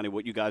Worcester County,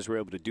 what you guys were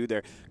able to do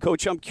there.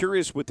 Coach, I'm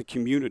curious with the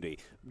community,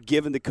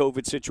 given the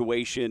COVID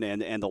situation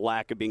and the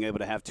lack of being able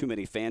to have too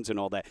many fans and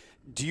all that,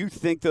 do you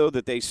think, though,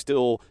 that they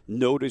still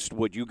noticed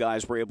what you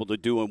guys were able to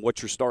do and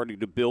what you're starting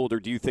to build, or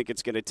do you think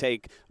it's going to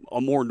take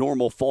a more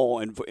normal fall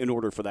in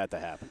order for that to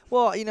happen?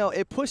 Well,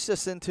 it pushed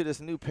us into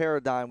this new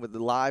paradigm with the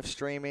live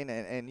streaming,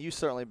 and you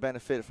certainly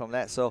benefited from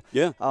that. So,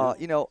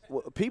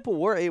 people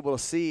were able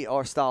to see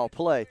our style of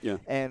play. Yeah.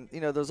 And,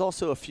 there's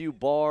also a few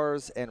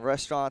bars and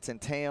restaurants in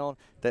town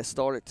that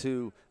started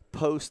to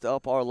post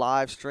up our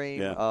live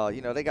stream.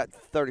 Yeah. They got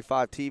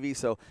 35 TVs,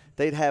 so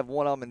they'd have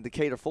one of them in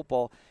Decatur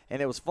football.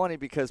 And it was funny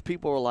because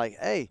people were like,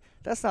 hey,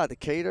 that's not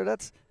Decatur.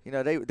 That's,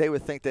 they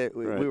would think that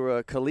we were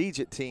a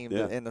collegiate team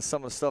in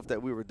some of the stuff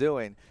that we were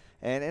doing.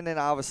 And then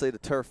obviously the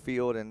turf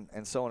field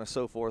and so on and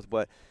so forth.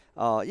 But,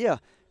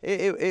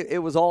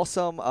 it was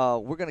awesome.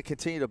 We're going to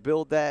continue to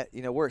build that.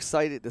 We're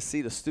excited to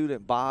see the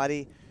student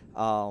body.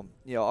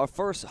 Our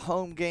first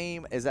home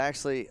game is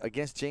actually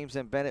against James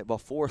M. Bennett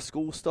before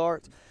school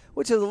starts,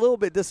 which is a little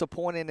bit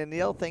disappointing. And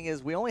the other thing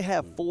is we only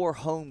have 4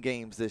 home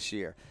games this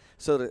year,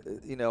 so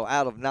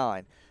out of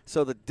 9.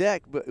 So the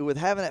deck, with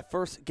having that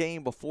first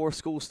game before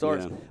school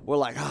starts, we're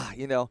like,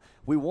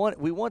 we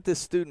want this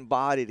student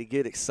body to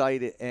get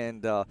excited,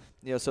 and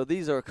so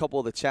these are a couple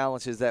of the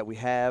challenges that we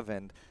have,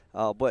 and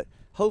but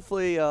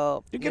hopefully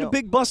you get a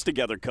big bus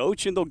together,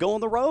 Coach, and they'll go on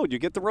the road. You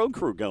get the road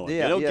crew going.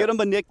 Yeah, Get them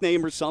a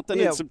nickname or something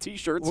and some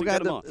T-shirts. We're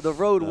and got get the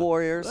road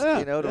warriors,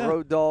 the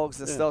road dogs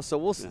and stuff. So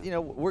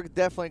we're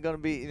definitely going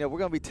to be, we're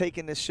going to be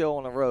taking this show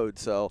on the road.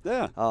 So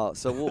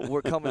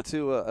we're coming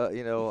to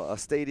a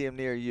stadium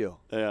near you.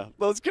 Yeah.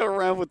 Well, let's go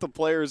around with the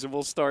players, and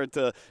we'll start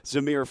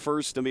Zamir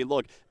first. I mean,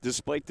 look,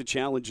 despite the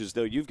challenges,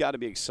 though, you've got to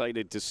be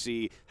excited to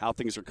see how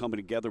things are coming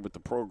together with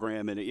the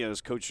program. And as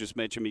Coach just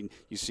mentioned, I mean,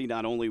 you see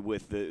not only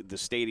with the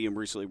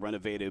stadium recently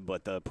renovated,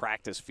 but the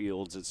practice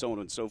fields and so on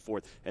and so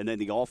forth, and then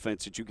the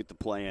offense that you get to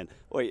play in.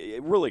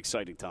 Really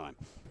exciting time.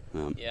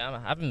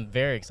 I've been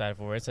very excited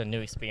for it. It's a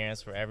new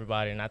experience for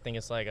everybody, and I think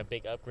it's like a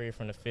big upgrade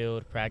from the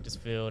field, practice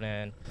field,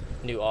 and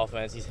new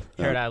offense. You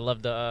heard I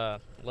love to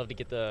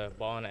get the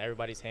ball in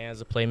everybody's hands,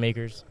 the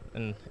playmakers,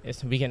 and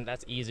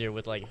that's easier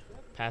with like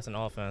passing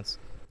offense.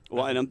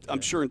 Well, and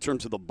I'm sure in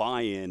terms of the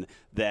buy-in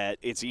that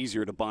it's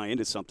easier to buy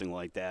into something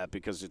like that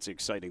because it's an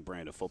exciting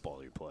brand of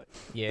football you play.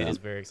 Yeah, it's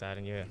very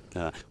exciting,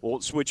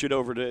 We'll switch it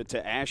over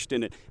to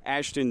Ashton.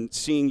 Ashton,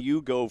 seeing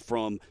you go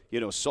from,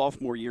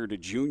 sophomore year to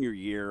junior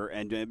year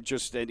and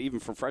even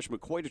from freshman,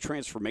 quite a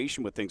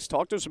transformation with things.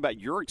 Talk to us about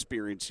your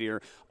experience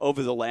here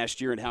over the last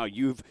year and how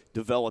you've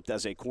developed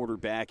as a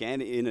quarterback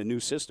and in a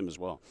new system as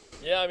well.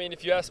 Yeah, I mean,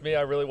 if you ask me,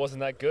 I really wasn't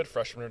that good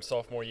freshman and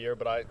sophomore year,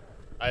 but I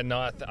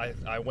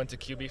went to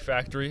QB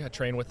Factory. I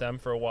trained with them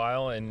for a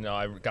while, and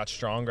I got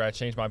stronger. I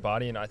changed my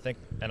body, and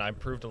I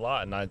improved a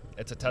lot. And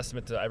it's a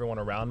testament to everyone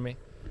around me,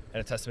 and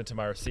a testament to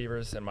my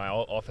receivers and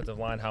my offensive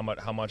line how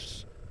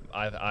much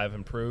I've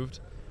improved.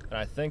 And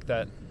I think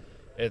that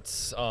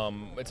it's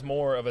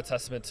more of a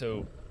testament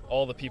to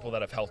all the people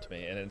that have helped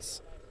me, and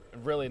it's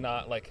really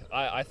not like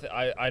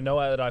I know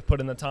that I've put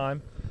in the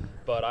time.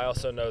 But I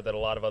also know that a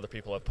lot of other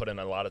people have put in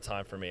a lot of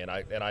time for me, and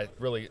I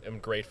really am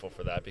grateful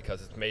for that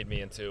because it's made me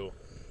into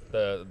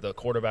the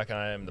quarterback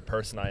I am, the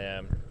person I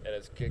am, and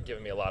it's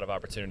given me a lot of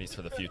opportunities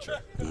for the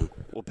future.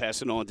 We'll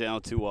pass it on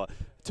down to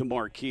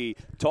Marquis.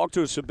 Talk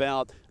to us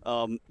about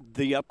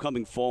the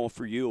upcoming fall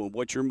for you and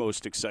what you're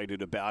most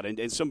excited about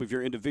and some of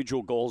your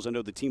individual goals. I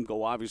know the team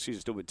goal obviously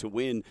is to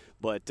win,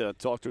 but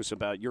talk to us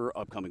about your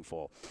upcoming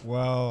fall.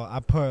 Well,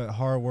 I put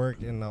hard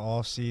work in the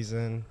off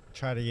season,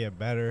 try to get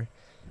better.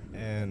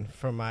 And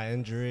from my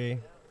injury,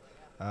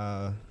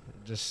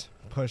 just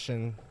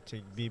pushing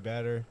to be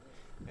better.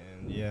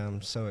 And,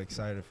 I'm so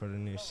excited for the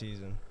new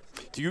season.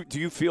 Do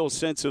you feel a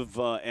sense of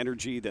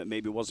energy that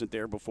maybe wasn't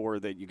there before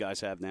that you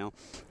guys have now?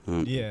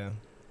 Yeah.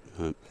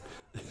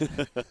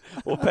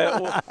 We'll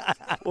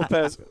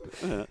pass.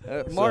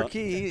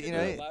 Marquis,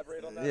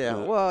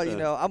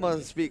 I'm going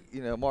to speak,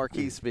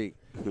 Marquis speak.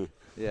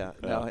 Yeah,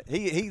 no,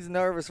 he's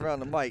nervous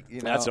around the mic.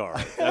 That's all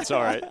right. That's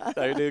all right.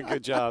 You did a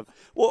good job.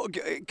 Well,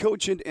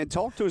 Coach, and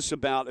talk to us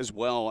about as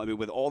well. I mean,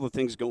 with all the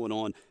things going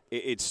on,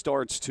 it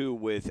starts too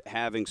with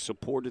having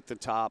support at the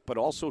top, but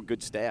also a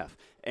good staff.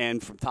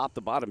 And from top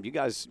to bottom, you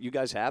guys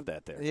have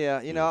that there.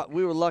 Yeah,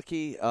 we were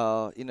lucky.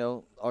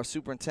 Our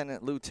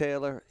superintendent Lou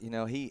Taylor,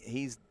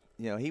 he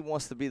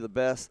wants to be the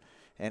best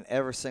in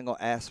every single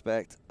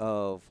aspect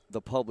of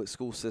the public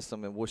school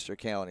system in Worcester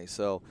County.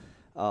 So.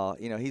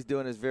 He's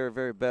doing his very,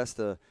 very best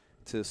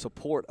to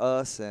support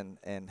us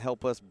and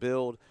help us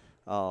build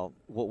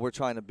what we're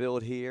trying to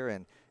build here.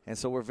 And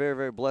so we're very,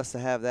 very blessed to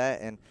have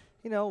that. And,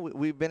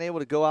 we've been able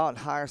to go out and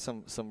hire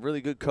some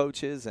really good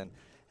coaches.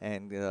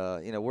 And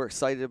we're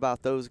excited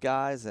about those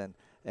guys. And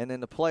then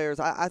the players.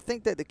 I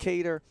think that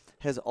Decatur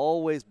has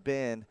always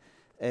been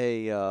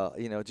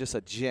just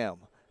a gem.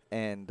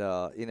 And,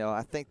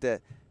 I think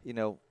that,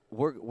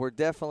 we're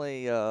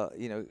definitely,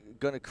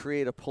 going to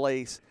create a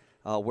place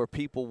where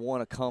people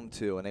want to come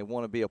to and they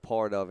want to be a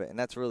part of it, and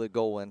that's really the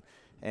goal.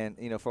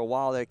 And for a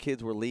while there,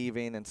 kids were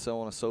leaving and so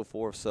on and so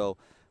forth. So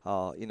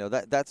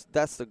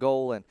that's the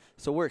goal, and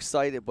so we're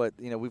excited. But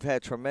we've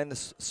had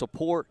tremendous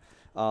support.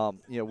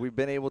 We've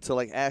been able to,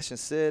 like Ashton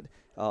said,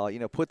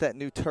 put that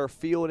new turf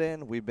field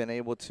in. We've been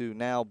able to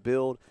now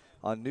build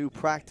a new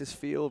practice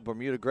field,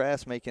 Bermuda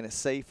grass, making it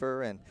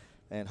safer,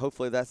 and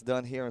hopefully that's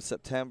done here in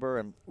September.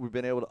 And we've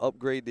been able to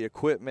upgrade the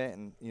equipment,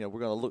 and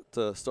we're going to look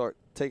to start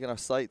taking our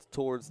sights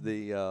towards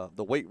the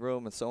weight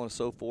room and so on and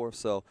so forth.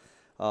 So,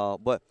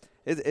 but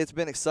it's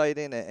been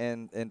exciting,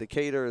 and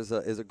Decatur is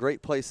a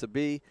great place to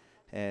be.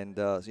 And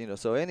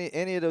so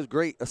any of those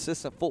great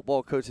assistant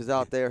football coaches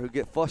out there who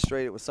get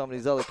frustrated with some of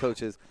these other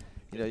coaches,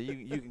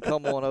 you can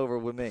come on over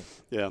with me.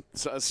 Yeah,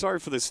 so, sorry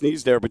for the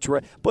sneeze there, but you're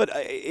right. But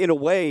in a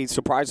way,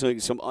 surprisingly,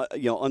 some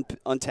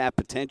untapped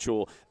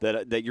potential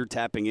that you're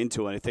tapping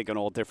into, and I think in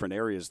all different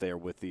areas there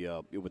with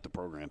the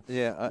program.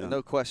 Yeah,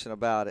 no question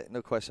about it.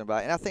 No question about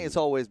it. And I think it's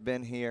always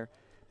been here.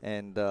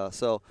 And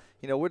so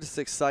we're just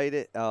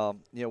excited.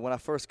 When I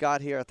first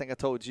got here, I think I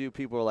told you,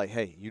 people were like,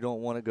 "Hey, you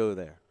don't want to go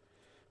there.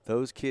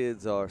 Those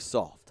kids are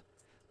soft.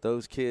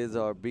 Those kids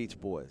are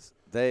beach boys.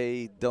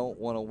 They don't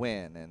want to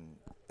win."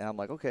 And I'm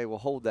like, okay, well,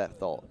 hold that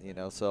thought,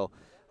 So,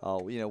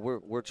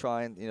 we're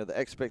trying. The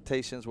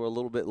expectations were a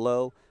little bit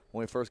low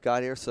when we first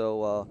got here,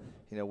 so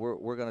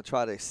we're going to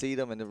try to exceed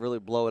them and to really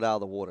blow it out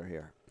of the water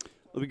here.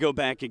 Let me go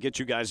back and get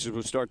you guys as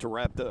we start to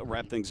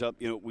wrap things up.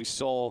 We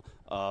saw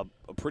a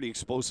pretty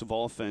explosive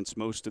offense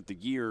most of the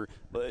year.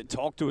 But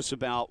talk to us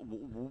about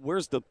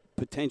where's the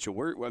potential?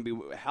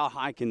 How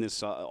high can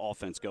this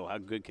offense go? How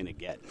good can it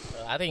get?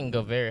 I think it can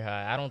go very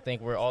high. I don't think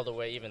we're all the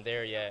way even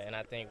there yet, and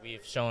I think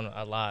we've shown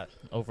a lot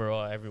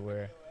overall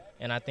everywhere.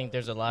 And I think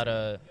there's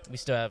we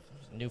still have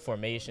new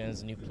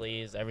formations, new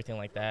plays, everything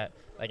like that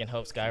can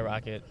help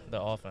skyrocket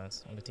the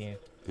offense on the team.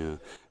 Yeah,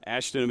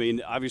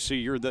 Ashton. Obviously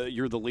you're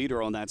the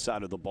leader on that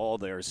side of the ball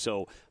there.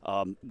 So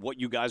what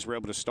you guys were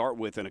able to start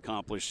with and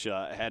accomplish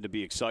had to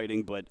be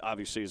exciting. But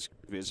obviously, as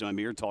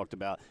Amir talked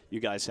about, you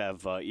guys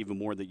have even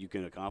more that you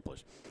can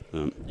accomplish.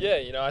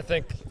 Yeah, I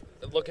think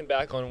looking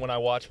back on when I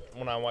watch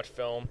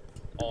film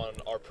on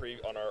our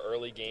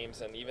early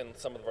games and even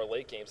some of our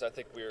late games, I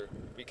think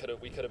we could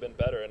have been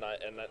better. And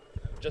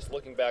just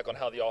looking back on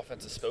how the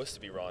offense is supposed to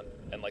be run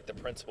and the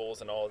principles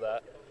and all of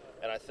that.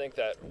 And I think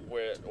that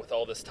with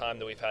all this time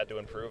that we've had to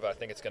improve, I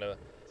think it's going to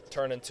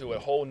turn into a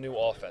whole new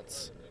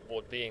offense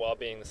while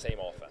being the same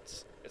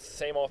offense. It's the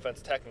same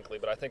offense technically,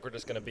 but I think we're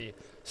just going to be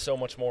so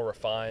much more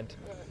refined,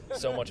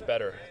 so much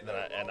better.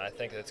 And I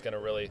think it's going to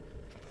really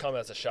come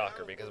as a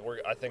shocker because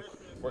I think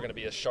we're going to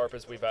be as sharp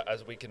as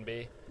we can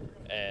be,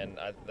 and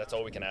that's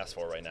all we can ask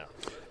for right now.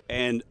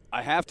 And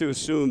I have to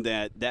assume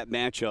that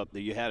matchup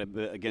that you had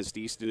against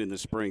Easton in the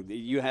spring,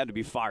 you had to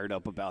be fired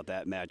up about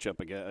that matchup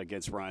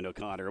against Ryan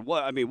O'Connor.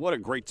 What a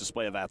great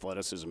display of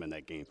athleticism in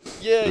that game.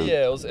 Yeah,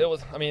 it was. It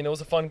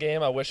was a fun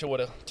game. I wish it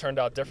would have turned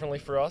out differently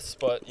for us,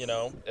 but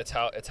it's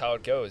how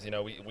it goes.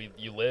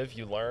 You live,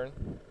 you learn,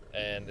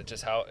 and it's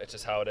just how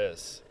it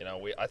is.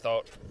 I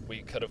thought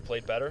we could have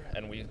played better,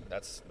 and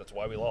that's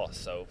why we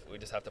lost. So we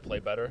just have to play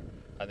better.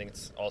 I think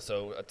it's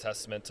also a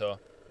testament to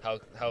how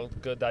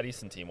good that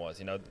Easton team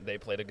was. They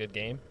played a good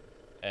game,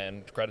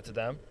 and credit to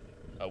them.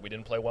 We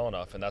didn't play well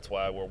enough, and that's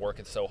why we're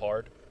working so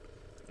hard.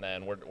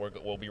 And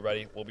we'll be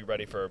ready. We'll be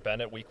ready for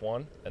Bennett week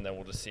 1, and then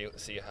we'll just see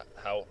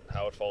how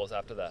it falls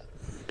after that.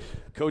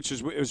 Coach,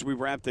 as we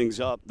wrap things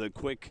up, the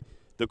quick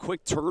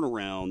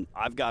turnaround,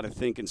 I've got to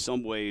think in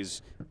some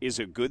ways is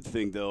a good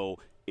thing, though,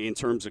 in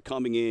terms of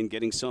coming in,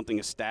 getting something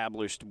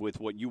established with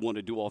what you want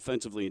to do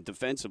offensively and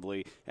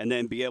defensively, and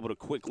then be able to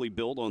quickly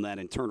build on that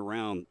and turn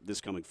around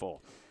this coming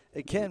fall.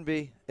 It can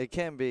be.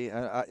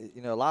 A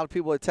lot of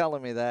people are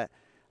telling me that,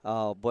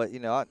 but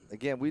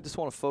again, we just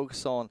want to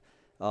focus on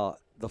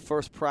the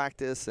first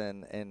practice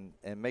and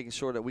making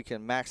sure that we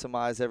can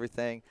maximize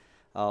everything.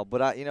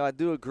 But I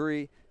do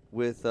agree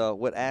with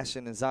what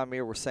Ashton and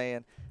Zamir were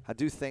saying. I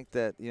do think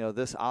that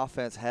this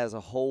offense has a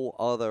whole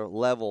other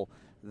level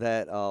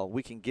that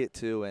we can get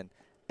to,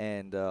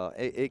 and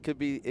it could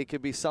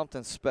be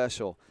something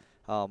special.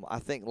 I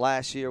think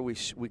last year we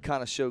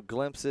kind of showed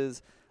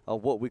glimpses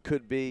of what we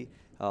could be.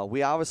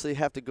 We obviously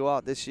have to go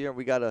out this year, and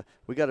we gotta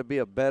be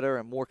a better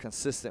and more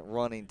consistent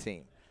running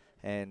team,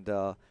 and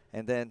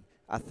then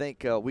I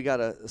think we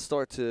gotta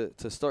start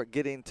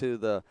getting to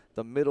the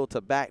middle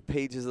to back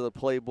pages of the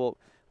playbook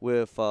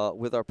with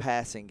our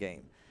passing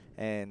game,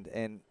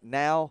 and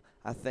now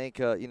I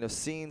think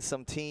seeing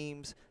some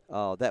teams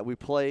that we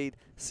played,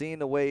 seeing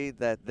the way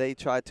that they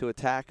tried to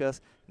attack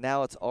us,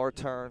 now it's our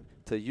turn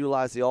to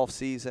utilize the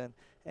offseason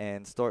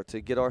and start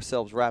to get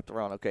ourselves wrapped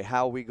around, okay,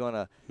 how are we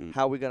gonna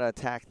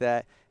attack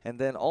that? And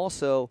then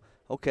also,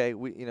 okay,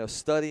 we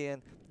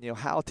studying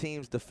how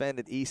teams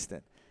defended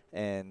Easton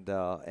and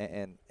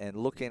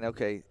looking,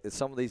 okay, at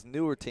some of these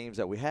newer teams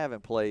that we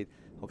haven't played,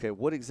 okay,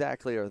 what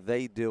exactly are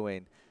they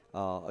doing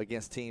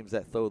against teams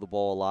that throw the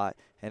ball a lot,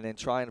 and then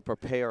trying to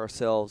prepare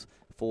ourselves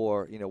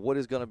for what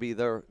is going to be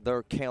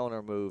their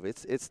counter move.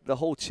 It's the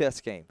whole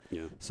chess game.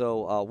 Yeah.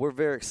 So we're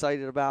very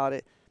excited about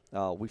it.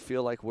 We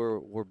feel like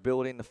we're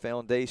building the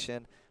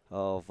foundation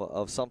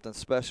of something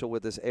special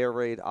with this air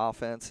raid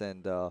offense,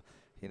 and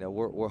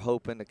we're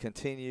hoping to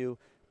continue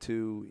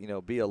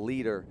to be a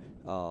leader,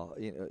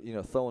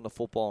 throwing the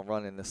football and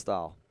running this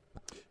style.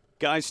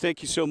 Guys,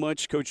 thank you so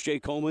much. Coach Jay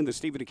Coleman, the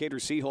Stephen Decatur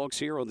Seahawks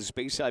here on the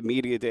Bayside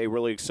Media Day.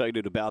 Really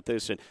excited about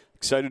this and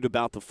excited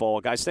about the fall.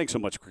 Guys, thanks so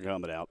much for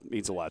coming out. It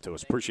means a lot to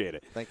us. Appreciate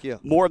it. Thank you.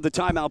 More of the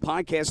Timeout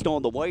podcast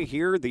on the way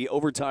here, the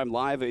Overtime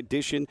Live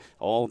edition,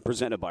 all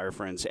presented by our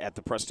friends at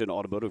the Preston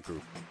Automotive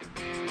Group.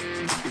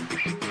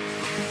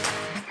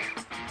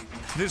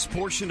 This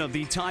portion of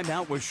the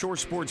Timeout with Shore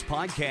Sports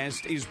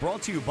podcast is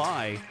brought to you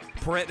by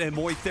Perrette and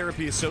Moy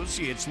Therapy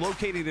Associates,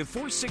 located at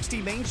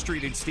 460 Main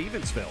Street in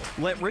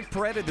Stevensville. Let Rick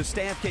Perrette and the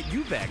staff get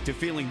you back to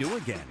feeling new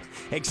again.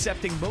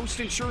 Accepting most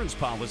insurance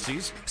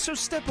policies, so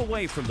step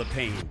away from the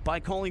pain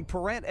by calling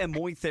Perrette and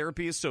Moy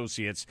Therapy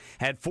Associates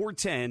at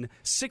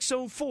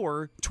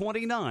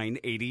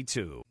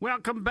 410-604-2982.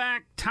 Welcome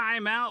back.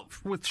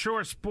 Timeout with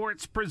Shore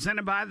Sports,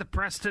 presented by the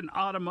Preston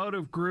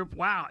Automotive Group.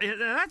 Wow,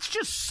 that's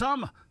just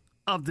some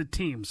of the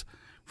teams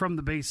from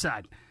the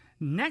Bayside.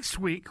 Next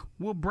week,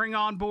 we'll bring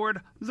on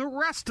board the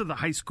rest of the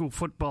high school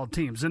football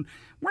teams. And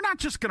we're not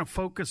just going to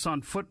focus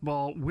on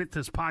football with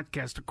this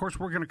podcast. Of course,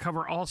 we're going to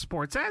cover all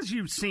sports, as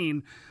you've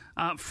seen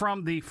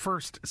from the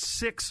first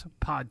 6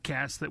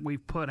 podcasts that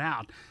we've put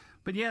out.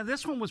 But, yeah,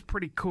 this one was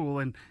pretty cool.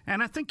 And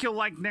I think you'll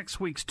like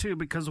next week's, too,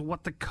 because of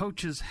what the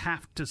coaches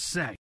have to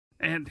say.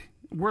 And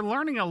we're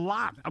learning a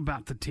lot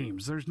about the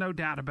teams. There's no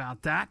doubt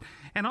about that.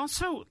 And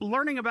also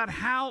learning about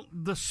how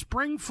the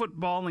spring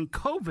football and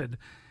COVID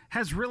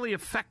has really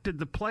affected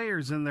the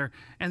players and their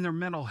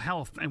mental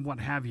health and what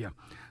have you.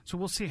 So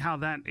we'll see how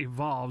that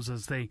evolves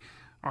as they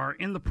are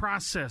in the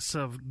process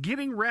of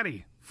getting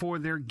ready for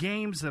their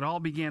games that all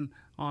begin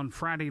on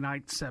Friday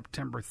night,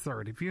 September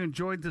 3rd. If you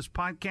enjoyed this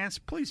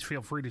podcast, please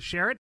feel free to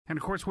share it. And,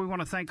 of course, we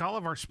want to thank all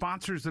of our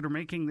sponsors that are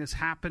making this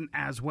happen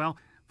as well.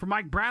 For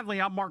Mike Bradley,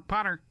 I'm Mark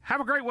Potter.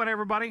 Have a great one,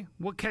 everybody.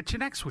 We'll catch you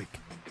next week.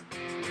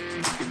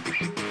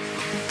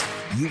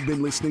 You've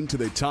been listening to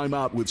the Time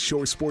Out with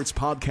Shore Sports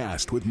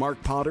podcast with Mark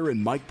Potter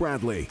and Mike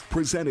Bradley,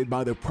 presented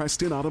by the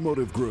Preston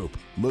Automotive Group.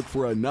 Look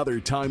for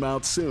another Time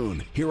Out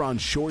soon here on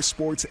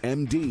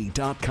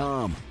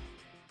ShoreSportsMD.com.